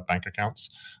going to have bank accounts.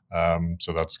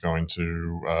 So that's going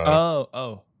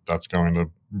to that's going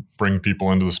to bring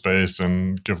people into the space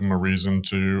and give them a reason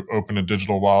to open a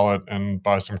digital wallet and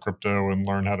buy some crypto and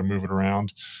learn how to move it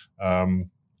around.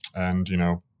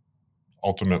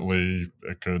 Ultimately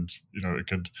it could,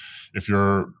 if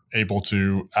you're able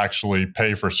to actually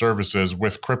pay for services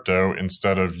with crypto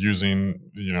instead of having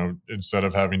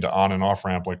to on and off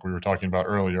ramp like we were talking about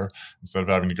earlier, instead of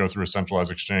having to go through a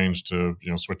centralized exchange to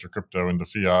switch your crypto into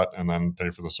fiat and then pay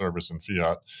for the service in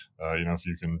fiat, if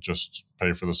you can just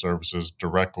pay for the services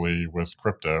directly with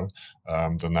crypto,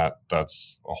 then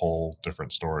that's a whole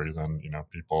different story than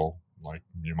people. Like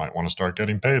you might want to start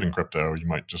getting paid in crypto. You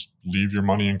might just leave your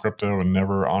money in crypto and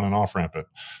never on and off ramp it.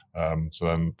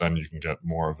 So then you can get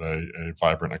more of a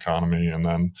vibrant economy, and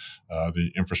then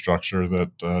the infrastructure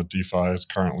that DeFi is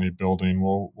currently building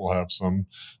will have some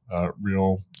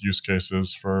real use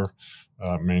cases for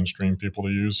mainstream people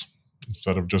to use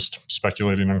instead of just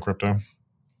speculating on crypto.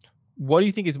 What do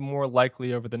you think is more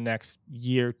likely over the next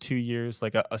year, 2 years,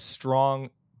 like a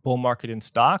strong bull market in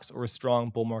stocks or a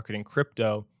strong bull market in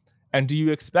crypto? And do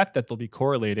you expect that they'll be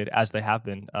correlated as they have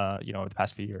been, over the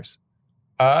past few years?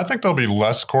 I think they'll be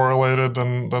less correlated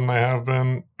than they have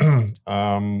been.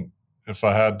 If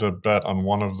I had to bet on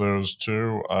one of those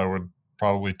two, I would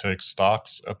probably take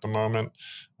stocks at the moment.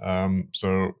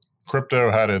 So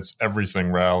crypto had its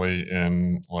everything rally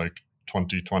in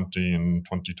 2020 and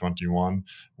 2021,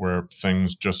 where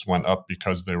things just went up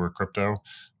because they were crypto.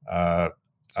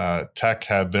 Tech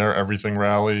had their everything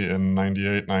rally in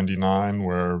 98, 99,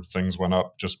 where things went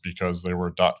up just because there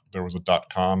was a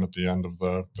 .com at the end of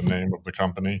the name of the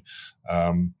company.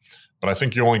 But I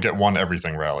think you only get one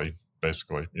everything rally,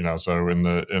 basically. So in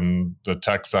the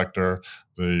tech sector,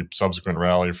 the subsequent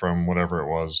rally from whatever it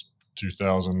was,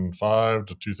 2005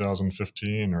 to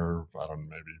 2015, or I don't know,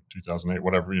 maybe 2008,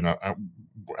 whatever,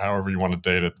 however you want to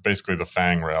date it, basically the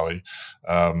FANG rally.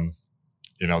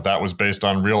 That was based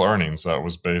on real earnings. That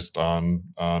was based on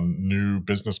new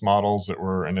business models that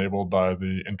were enabled by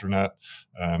the internet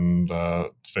and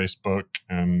Facebook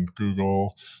and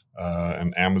Google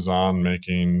and Amazon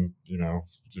making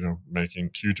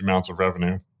huge amounts of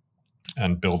revenue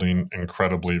and building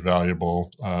incredibly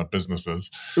valuable businesses.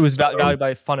 It was valued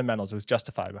by fundamentals. It was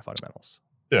justified by fundamentals.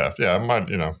 Yeah, it might,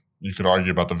 you could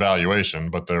argue about the valuation,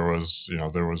 but there was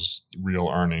real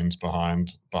earnings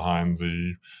behind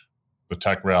the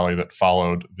tech rally that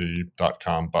followed the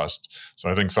 .com bust. So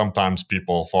I think sometimes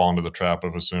people fall into the trap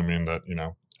of assuming that,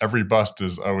 every bust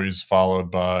is always followed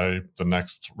by the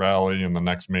next rally and the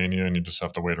next mania, and you just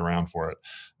have to wait around for it.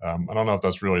 I don't know if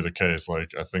that's really the case.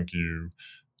 Like, I think you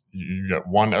get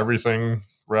one everything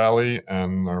rally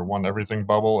or one everything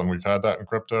bubble, and we've had that in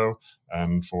crypto.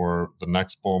 And for the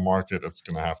next bull market, it's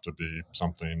going to have to be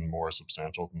something more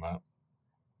substantial than that.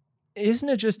 Isn't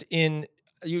it just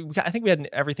I think we had an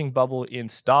everything bubble in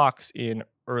stocks in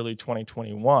early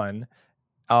 2021.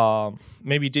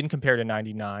 Maybe it didn't compare to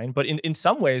 99, but in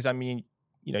some ways, I mean,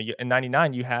 in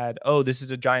 99 you had, this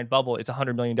is a giant bubble. It's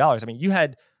 $100 million. I mean, you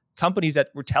had companies that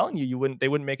were telling they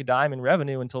wouldn't make a dime in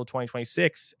revenue until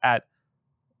 2026 at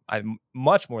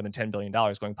much more than $10 billion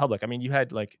going public. I mean, you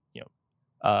had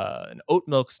an oat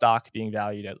milk stock being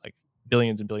valued at like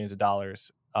billions and billions of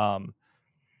dollars.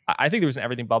 I think there was an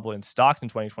everything bubble in stocks in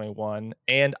 2021,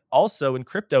 and also in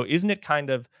crypto. Isn't it kind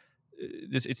of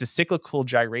this? It's a cyclical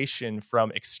gyration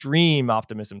from extreme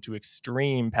optimism to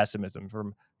extreme pessimism,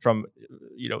 from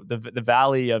the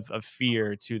valley of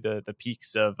fear to the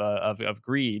peaks of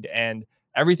greed. And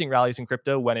everything rallies in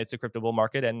crypto when it's a crypto bull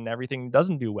market, and everything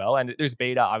doesn't do well. And there's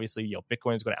beta. Obviously,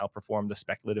 Bitcoin is going to outperform the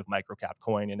speculative microcap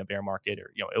coin in a bear market,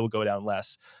 or it will go down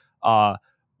less.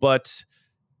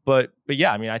 But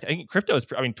yeah, I mean, I think crypto is,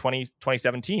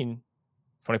 2017,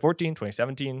 2014,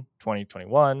 2017,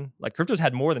 2021, like crypto's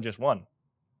had more than just one.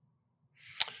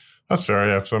 That's fair.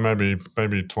 Yeah. So maybe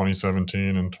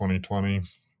 2017 and 2020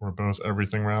 were both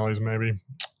everything rallies. Maybe,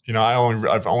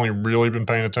 I've only really been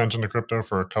paying attention to crypto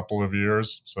for a couple of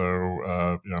years.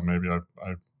 So, maybe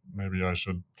I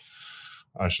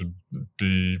should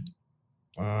be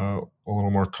a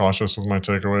little more cautious with my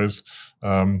takeaways.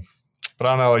 But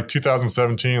I don't know, like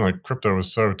 2017, like crypto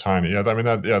was so tiny. Yeah, I mean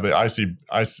the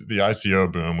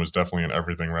ICO boom was definitely an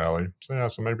everything rally. So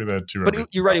maybe they had two.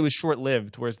 But you're right, it was short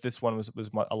lived, whereas this one was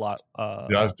a lot.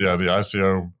 The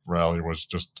ICO rally was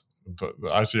just the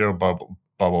ICO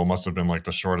bubble must have been like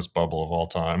the shortest bubble of all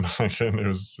time. And it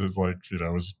was it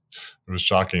was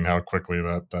shocking how quickly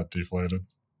that deflated.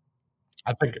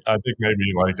 I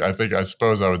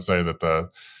suppose I would say that the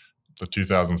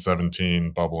 2017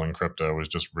 bubble in crypto was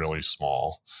just really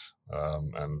small,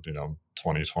 and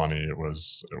 2020 it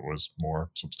was more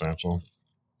substantial.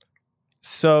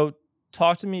 So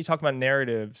talk about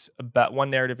narratives. About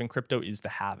one narrative in crypto is the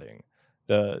halving.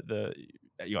 The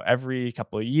every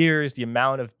couple of years, the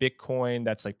amount of Bitcoin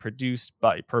that's like produced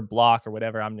per block or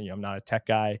whatever. I'm not a tech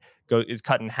guy. Is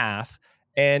cut in half,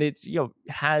 and it's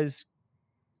has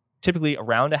typically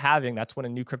around a halving. That's when a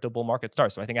new crypto bull market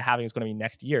starts. So I think a halving is going to be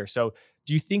next year. So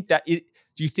do you think that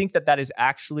is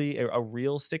actually a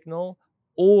real signal,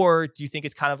 or do you think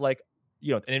it's kind of like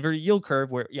an inverted yield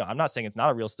curve where I'm not saying it's not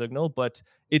a real signal, but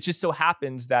it just so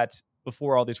happens that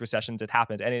before all these recessions it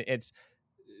happens, and it's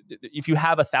if you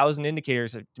have 1,000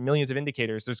 indicators, millions of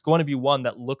indicators, there's going to be one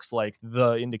that looks like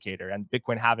the indicator, and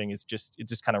Bitcoin halving is just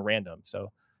kind of random.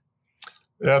 So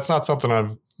yeah, it's not something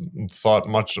I've thought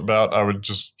much about. I would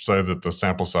just say that the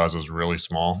sample size is really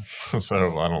small. So I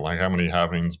don't, like, how many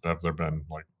halvings have there been?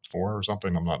 Like 4 or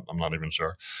something? I'm not even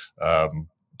sure.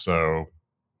 So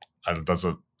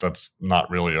that's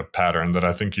not really a pattern that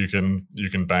I think you can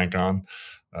bank on.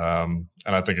 And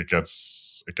I think it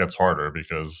gets harder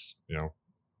because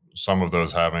some of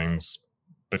those halvings,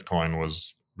 Bitcoin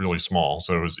was really small,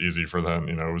 so it was easy for them.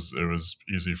 It was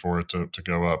easy for it to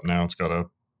go up. Now it's got a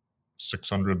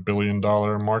 $600 billion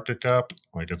market cap.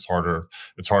 Like, it's harder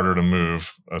to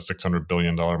move a $600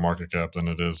 billion market cap than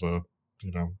it is a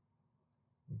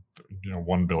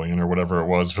 1 billion or whatever it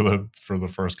was for the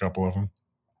first couple of them.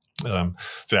 So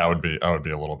yeah, I would be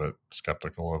a little bit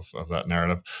skeptical of that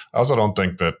narrative. I also don't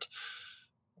think that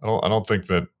I don't think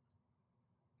that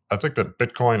I think that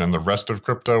Bitcoin and the rest of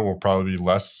crypto will probably be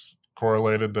less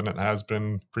correlated than it has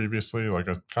been previously. Like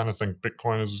I kind of think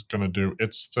Bitcoin is going to do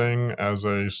its thing as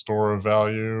a store of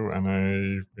value and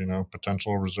a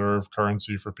potential reserve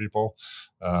currency for people,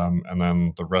 and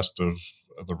then the rest of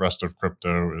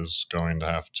crypto is going to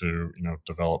have to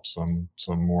develop some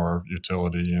more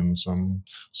utility and some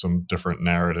different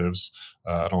narratives.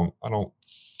 I don't know.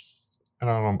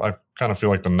 I kind of feel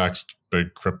like the next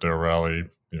big crypto rally,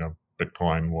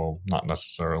 Bitcoin will not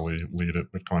necessarily lead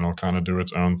it. Bitcoin will kind of do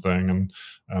its own thing,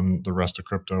 and the rest of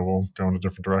crypto will go in a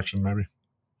different direction, maybe.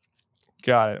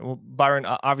 Got it. Well, Byron,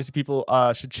 obviously people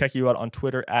should check you out on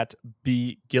Twitter at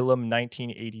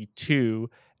bgillum1982,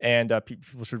 and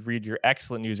people should read your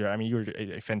excellent newsletter. I mean, you're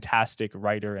a fantastic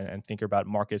writer and thinker about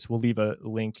markets. We'll leave a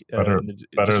link Better, in the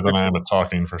better than I description. am at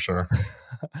talking, for sure.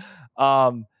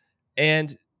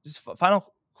 And just final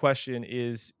question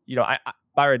is,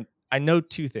 Byron, I know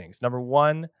two things. Number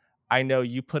one, I know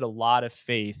you put a lot of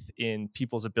faith in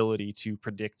people's ability to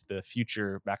predict the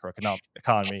future macroeconomic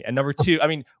economy. And number two, I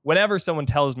mean, whenever someone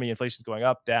tells me inflation is going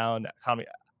up, down, economy,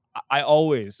 I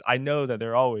know that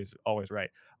they're always right.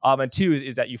 And two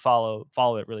is that you follow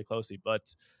it really closely.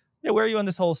 But yeah, where are you on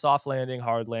this whole soft landing,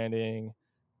 hard landing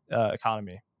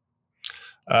economy?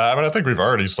 I think we've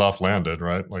already soft landed,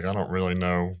 right? Like, I don't really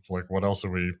know, like, what else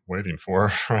are we waiting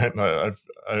for, right? I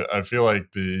feel like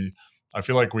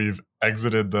we've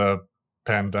exited the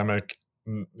pandemic,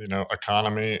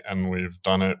 economy, and we've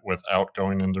done it without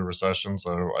going into recession.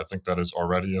 So I think that is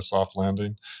already a soft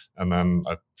landing. And then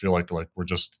I feel like we're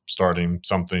just starting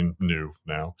something new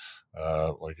now.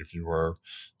 Like if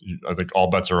I think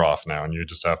all bets are off now, and you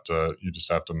just have to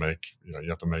make,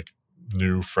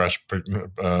 new, fresh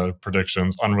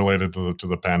predictions unrelated to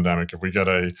the pandemic. If we get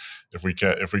a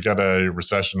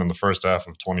recession in the first half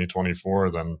of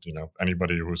 2024, then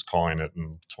anybody who was calling it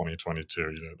in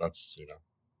 2022,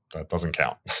 that doesn't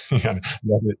count. You got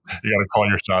to call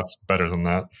your shots better than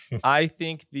that. I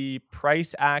think the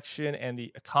price action and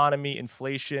the economy,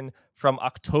 inflation from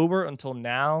October until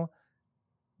now,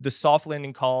 the soft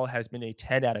landing call has been a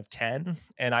 10 out of 10.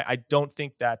 And I don't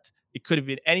think that it could have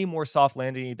been any more soft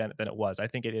landing than it was. I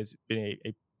think it has been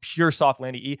a pure soft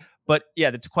landing. But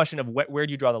yeah, it's a question of where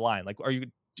do you draw the line? Like,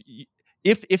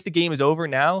 if the game is over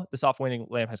now, the soft landing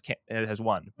lamp has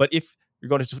won. But if you're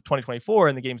going to 2024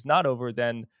 and the game's not over,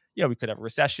 then we could have a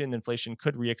recession, inflation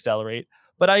could reaccelerate.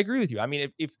 But I agree with you. I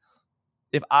mean, if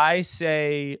I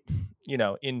say,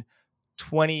 in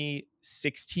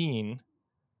 2016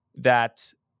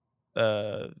 that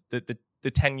the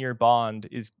 10-year bond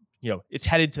is, it's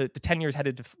headed to, the 10 years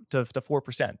headed to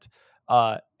 4%,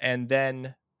 and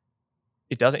then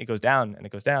it doesn't, it goes down and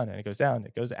it goes down and it goes down,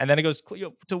 and then it goes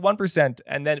to 1%,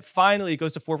 and then finally it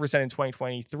goes to 4% in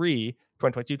 2022,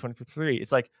 2023.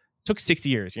 It's like, took 6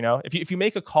 years. If you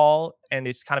make a call and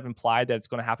it's kind of implied that it's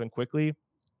going to happen quickly,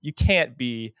 you can't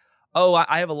be, oh,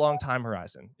 I have a long time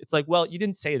horizon. It's like, well, you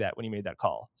didn't say that when you made that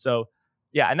call. So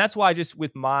yeah, and that's why, just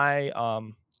with my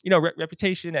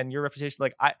reputation and your reputation,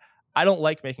 like I don't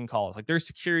like making calls. Like, there's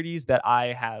securities that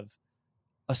I have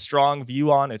a strong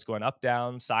view on. It's going up,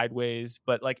 down, sideways.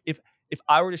 But like, if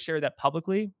I were to share that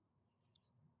publicly,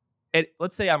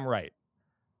 let's say I'm right,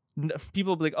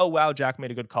 people will be like, oh wow, Jack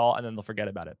made a good call, and then they'll forget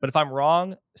about it. But if I'm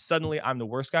wrong, suddenly I'm the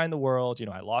worst guy in the world.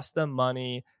 I lost them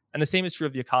money. And the same is true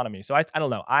of the economy. So I don't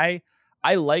know. I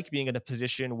like being in a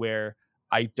position where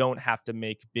I don't have to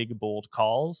make big, bold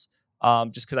calls,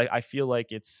 just because I feel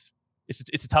like it's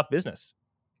a tough business.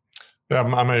 Yeah,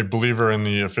 I'm a believer in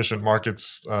the efficient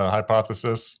markets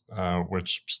hypothesis,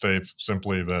 which states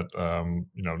simply that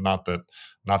not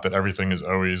that everything is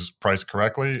always priced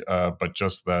correctly, but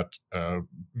just that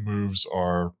moves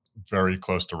are very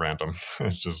close to random.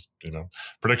 It's just,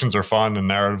 predictions are fun and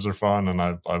narratives are fun, and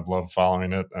I love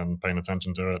following it and paying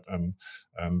attention to it, and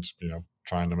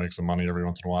trying to make some money every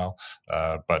once in a while.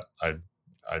 But I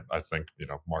think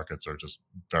markets are just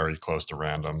very close to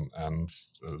random, and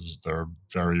there are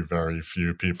very, very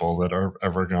few people that are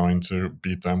ever going to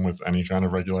beat them with any kind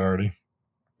of regularity.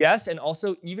 Yes, and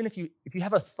also, even if you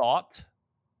have a thought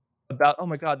about, oh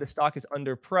my god, the stock is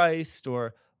underpriced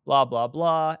or blah blah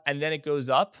blah, and then it goes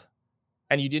up,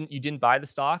 and you didn't buy the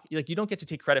stock, you don't get to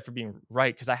take credit for being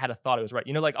right because I had a thought it was right.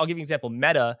 Like, I'll give you an example.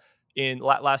 Meta, in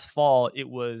last fall, it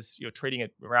was trading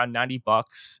at around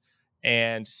 $90,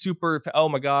 and super, oh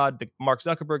my god, the Mark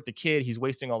Zuckerberg, the kid, he's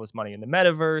wasting all this money in the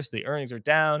metaverse. The earnings are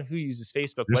down. Who uses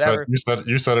Facebook? You Whatever.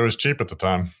 said it was cheap at the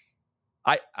time.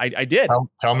 I did.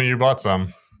 Tell me you bought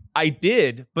some. I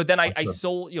did, but then I Okay.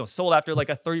 sold after like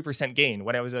a 30% gain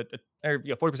when it was or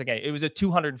 40% gain. It was a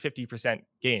 250%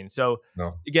 gain. So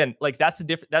No. again, like that's the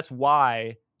difference. That's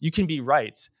why you can be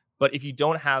right, but if you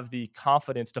don't have the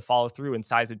confidence to follow through and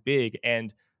size it big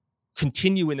and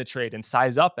continue in the trade and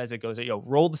size up as it goes,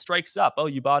 roll the strikes up. Oh,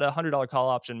 you bought $100 call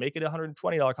option, make it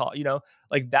 $120 call.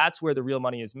 Like that's where the real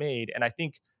money is made. And I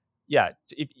think, yeah,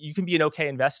 if you can be an okay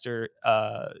investor,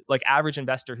 like average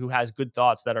investor who has good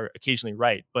thoughts that are occasionally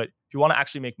right. But if you want to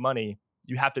actually make money,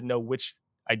 you have to know which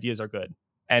ideas are good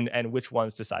and which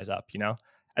ones to size up.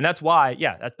 And that's why,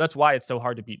 yeah, that's why it's so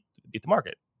hard to beat the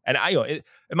market. And in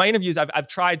my interviews, I've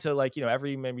tried to like,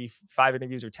 every maybe 5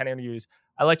 interviews or 10 interviews,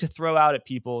 I like to throw out at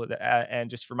people and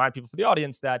just remind people for the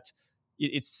audience that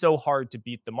it's so hard to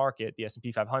beat the market, the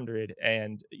S&P 500,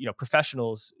 and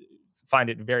professionals find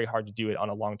it very hard to do it on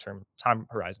a long-term time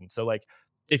horizon. So like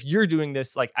if you're doing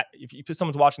this, like if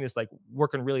someone's watching this, like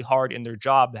working really hard in their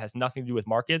job that has nothing to do with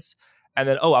markets, and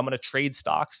then I'm going to trade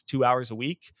stocks 2 hours a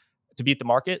week to beat the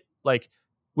market, like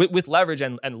with leverage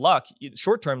and luck,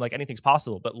 short term, like anything's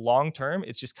possible, but long term,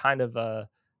 it's just kind of I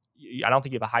don't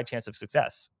think you have a high chance of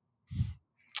success.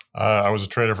 I was a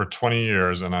trader for 20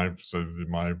 years, and so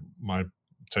my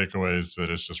takeaway is that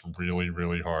it's just really,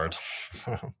 really hard.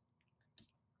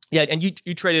 Yeah, and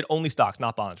you traded only stocks,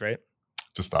 not bonds, right?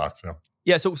 Just stocks, yeah.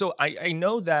 Yeah, so I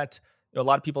know that a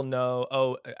lot of people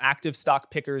know, active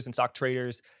stock pickers and stock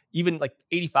traders, even like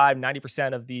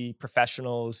 85-90% of the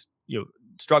professionals,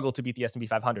 struggle to beat the S&P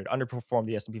 500, underperform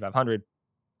the S&P 500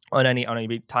 on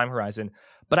any time horizon.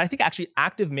 But I think actually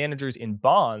active managers in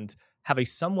bonds have a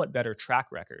somewhat better track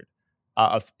record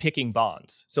of picking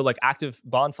bonds. So like active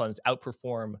bond funds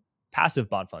outperform passive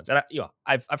bond funds. And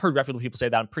I've heard reputable people say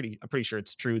that. I'm pretty sure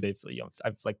it's true.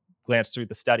 I've like glanced through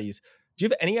the studies. Do you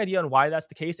have any idea on why that's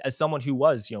the case as someone who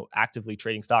was, actively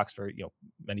trading stocks for,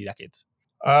 many decades?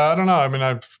 I don't know. I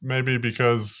mean, maybe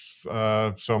because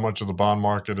so much of the bond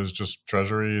market is just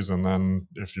treasuries, and then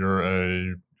if you're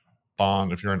an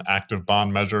active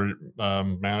bond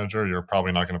manager, you're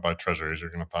probably not going to buy treasuries.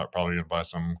 You're going to probably going to buy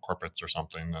some corporates or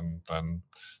something, and then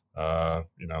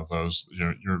those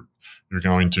you're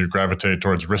going to gravitate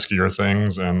towards riskier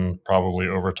things, and probably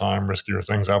over time riskier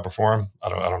things outperform. I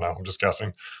don't know. I'm just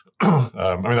guessing.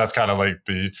 I mean, that's kind of like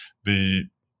the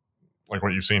like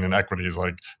what you've seen in equities.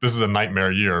 Like this is a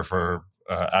nightmare year for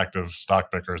active stock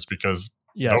pickers because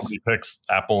Yes. nobody picks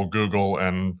Apple, Google,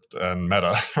 and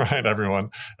Meta, right? Everyone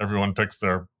picks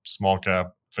their small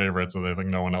cap favorites that they think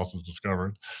no one else has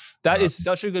discovered. That is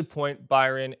such a good point,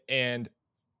 Byron. And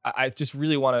I just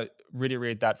really want to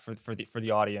reiterate that for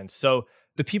the audience. So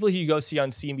the people who you go see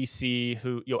on CNBC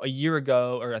who, a year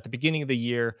ago or at the beginning of the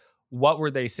year, what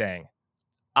were they saying?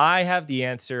 I have the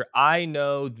answer. I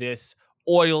know this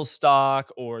oil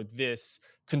stock or this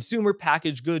consumer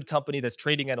packaged good company that's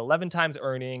trading at 11 times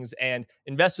earnings, and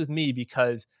invest with me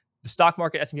because the stock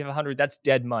market S&P 500, that's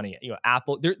dead money.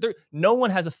 Apple, no one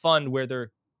has a fund where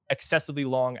they're excessively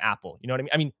long Apple. You know what I mean?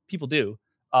 I mean, people do.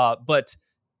 But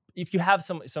if you have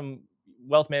some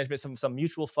wealth management, some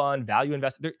mutual fund, value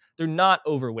investor, they're not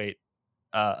overweight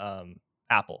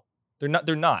Apple. They're not.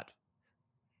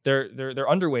 They're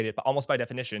underweighted almost by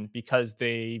definition because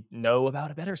they know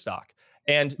about a better stock.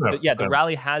 And the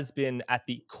rally has been at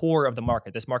the core of the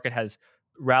market. This market has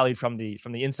rallied from the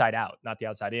inside out, not the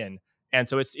outside in. And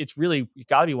so it's really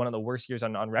got to be one of the worst years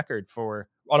on record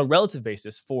on a relative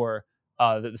basis for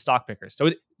the stock pickers. So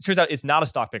it turns out it's not a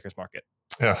stock pickers market.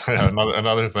 Yeah.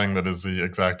 Another thing that is the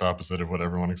exact opposite of what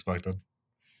everyone expected.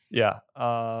 Yeah.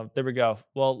 There we go.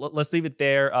 Well, let's leave it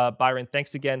there. Byron,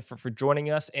 thanks again for joining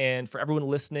us, and for everyone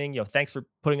listening. Thanks for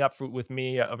putting up with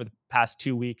me over the past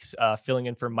 2 weeks, filling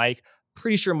in for Mike.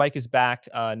 Pretty sure Mike is back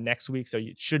next week, so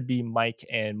it should be Mike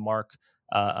and Mark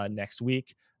next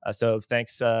week. So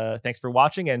thanks for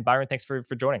watching, and Byron, thanks for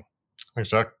joining. Thanks,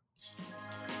 Jack.